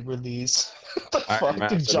immediate release. What the All right, fuck man,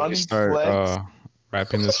 did so we Johnny can start Flex?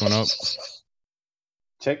 wrapping this one up.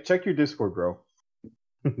 Check your Discord, bro.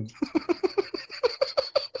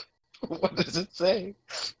 What does it say?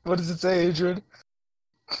 What does it say, Adrian?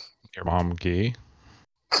 Your mom gay.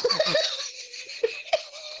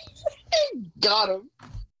 Got him.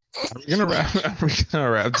 Are we gonna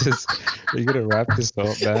wrap this? Are you gonna wrap this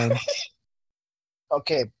up, man?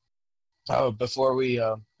 Okay. Before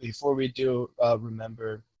we do,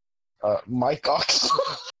 remember, Mike Ox.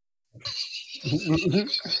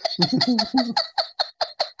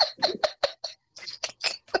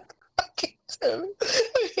 Damn it.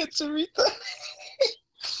 I had to read that.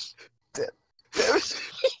 Damn it.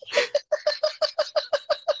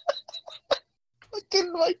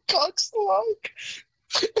 Fucking Mike Cox like.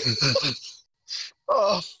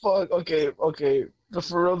 Oh fuck. Okay. But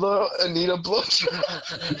for real though, Anita blow.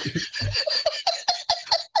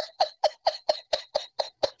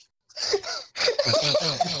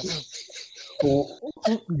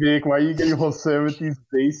 Vic, why are you getting all 70s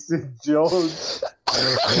basic jokes?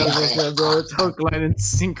 Bro, it's hook, line, and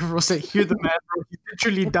sinker. Bro, say, hear the man, bro. He's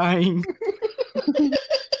literally dying.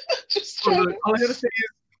 Just Bro, trying look, all I gotta say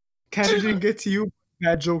is, Canada didn't get to you.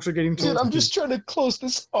 Bad jokes are getting Dude, told. I'm just trying to close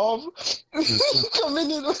this off.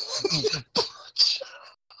 Coming in.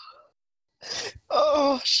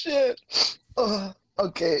 Oh shit.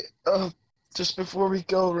 Okay. Just before we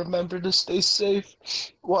go, remember to stay safe.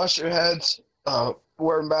 Wash your hands.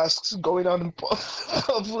 Wear masks going out in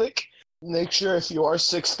public. Make sure if you are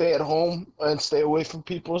sick, stay at home and stay away from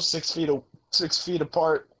people 6 feet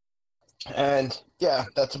apart. And yeah,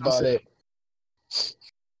 that's about it.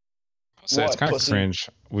 So it's What, kind of pussy? cringe.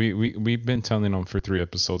 We've been telling them for 3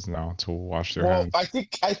 episodes now to wash their Well, hands.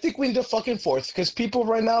 I think we need a fucking fourth because people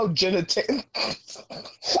right now genital.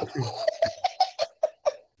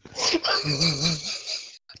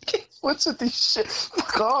 What's with these shit?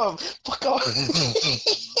 Fuck off! Fuck off!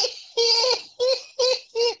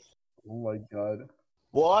 Oh my god.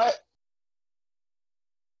 What?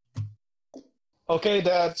 Okay,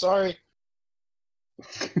 Dad. Sorry.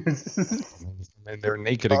 And they're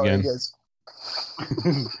naked All right, again. guys.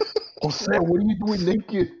 Oh, Sam, what are you doing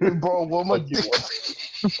naked? Bro, what my Okay, dick?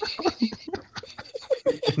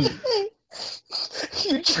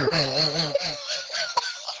 You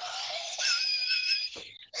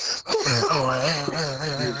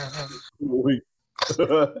Wait.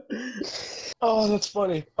 Oh, that's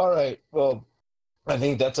funny. All right. Well, I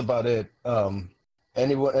think that's about it.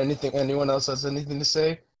 Anyone else has anything to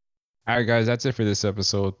say? All right, guys, that's it for this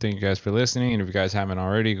episode. Thank you guys for listening. And if you guys haven't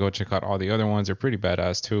already, go check out all the other ones. They're pretty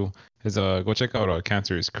badass too. Go check out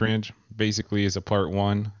Cancer is Cringe. Basically, it's a part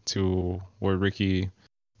 1 to where Ricky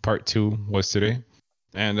part 2 was today.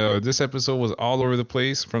 And this episode was all over the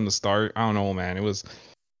place from the start. I don't know, man. It was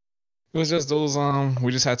just those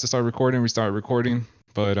we just had to start recording. We started recording,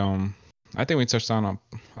 but I think we touched on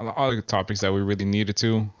all the topics that we really needed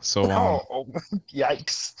to. So Oh,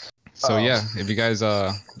 yikes. So yeah, if you guys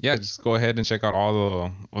just go ahead and check out all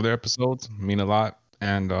the other episodes. Mean a lot.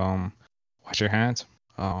 And wash your hands.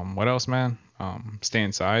 What else, man? Stay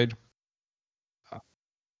inside.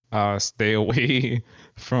 Stay away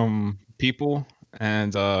from people.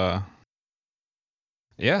 And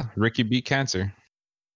yeah, Ricky beat cancer.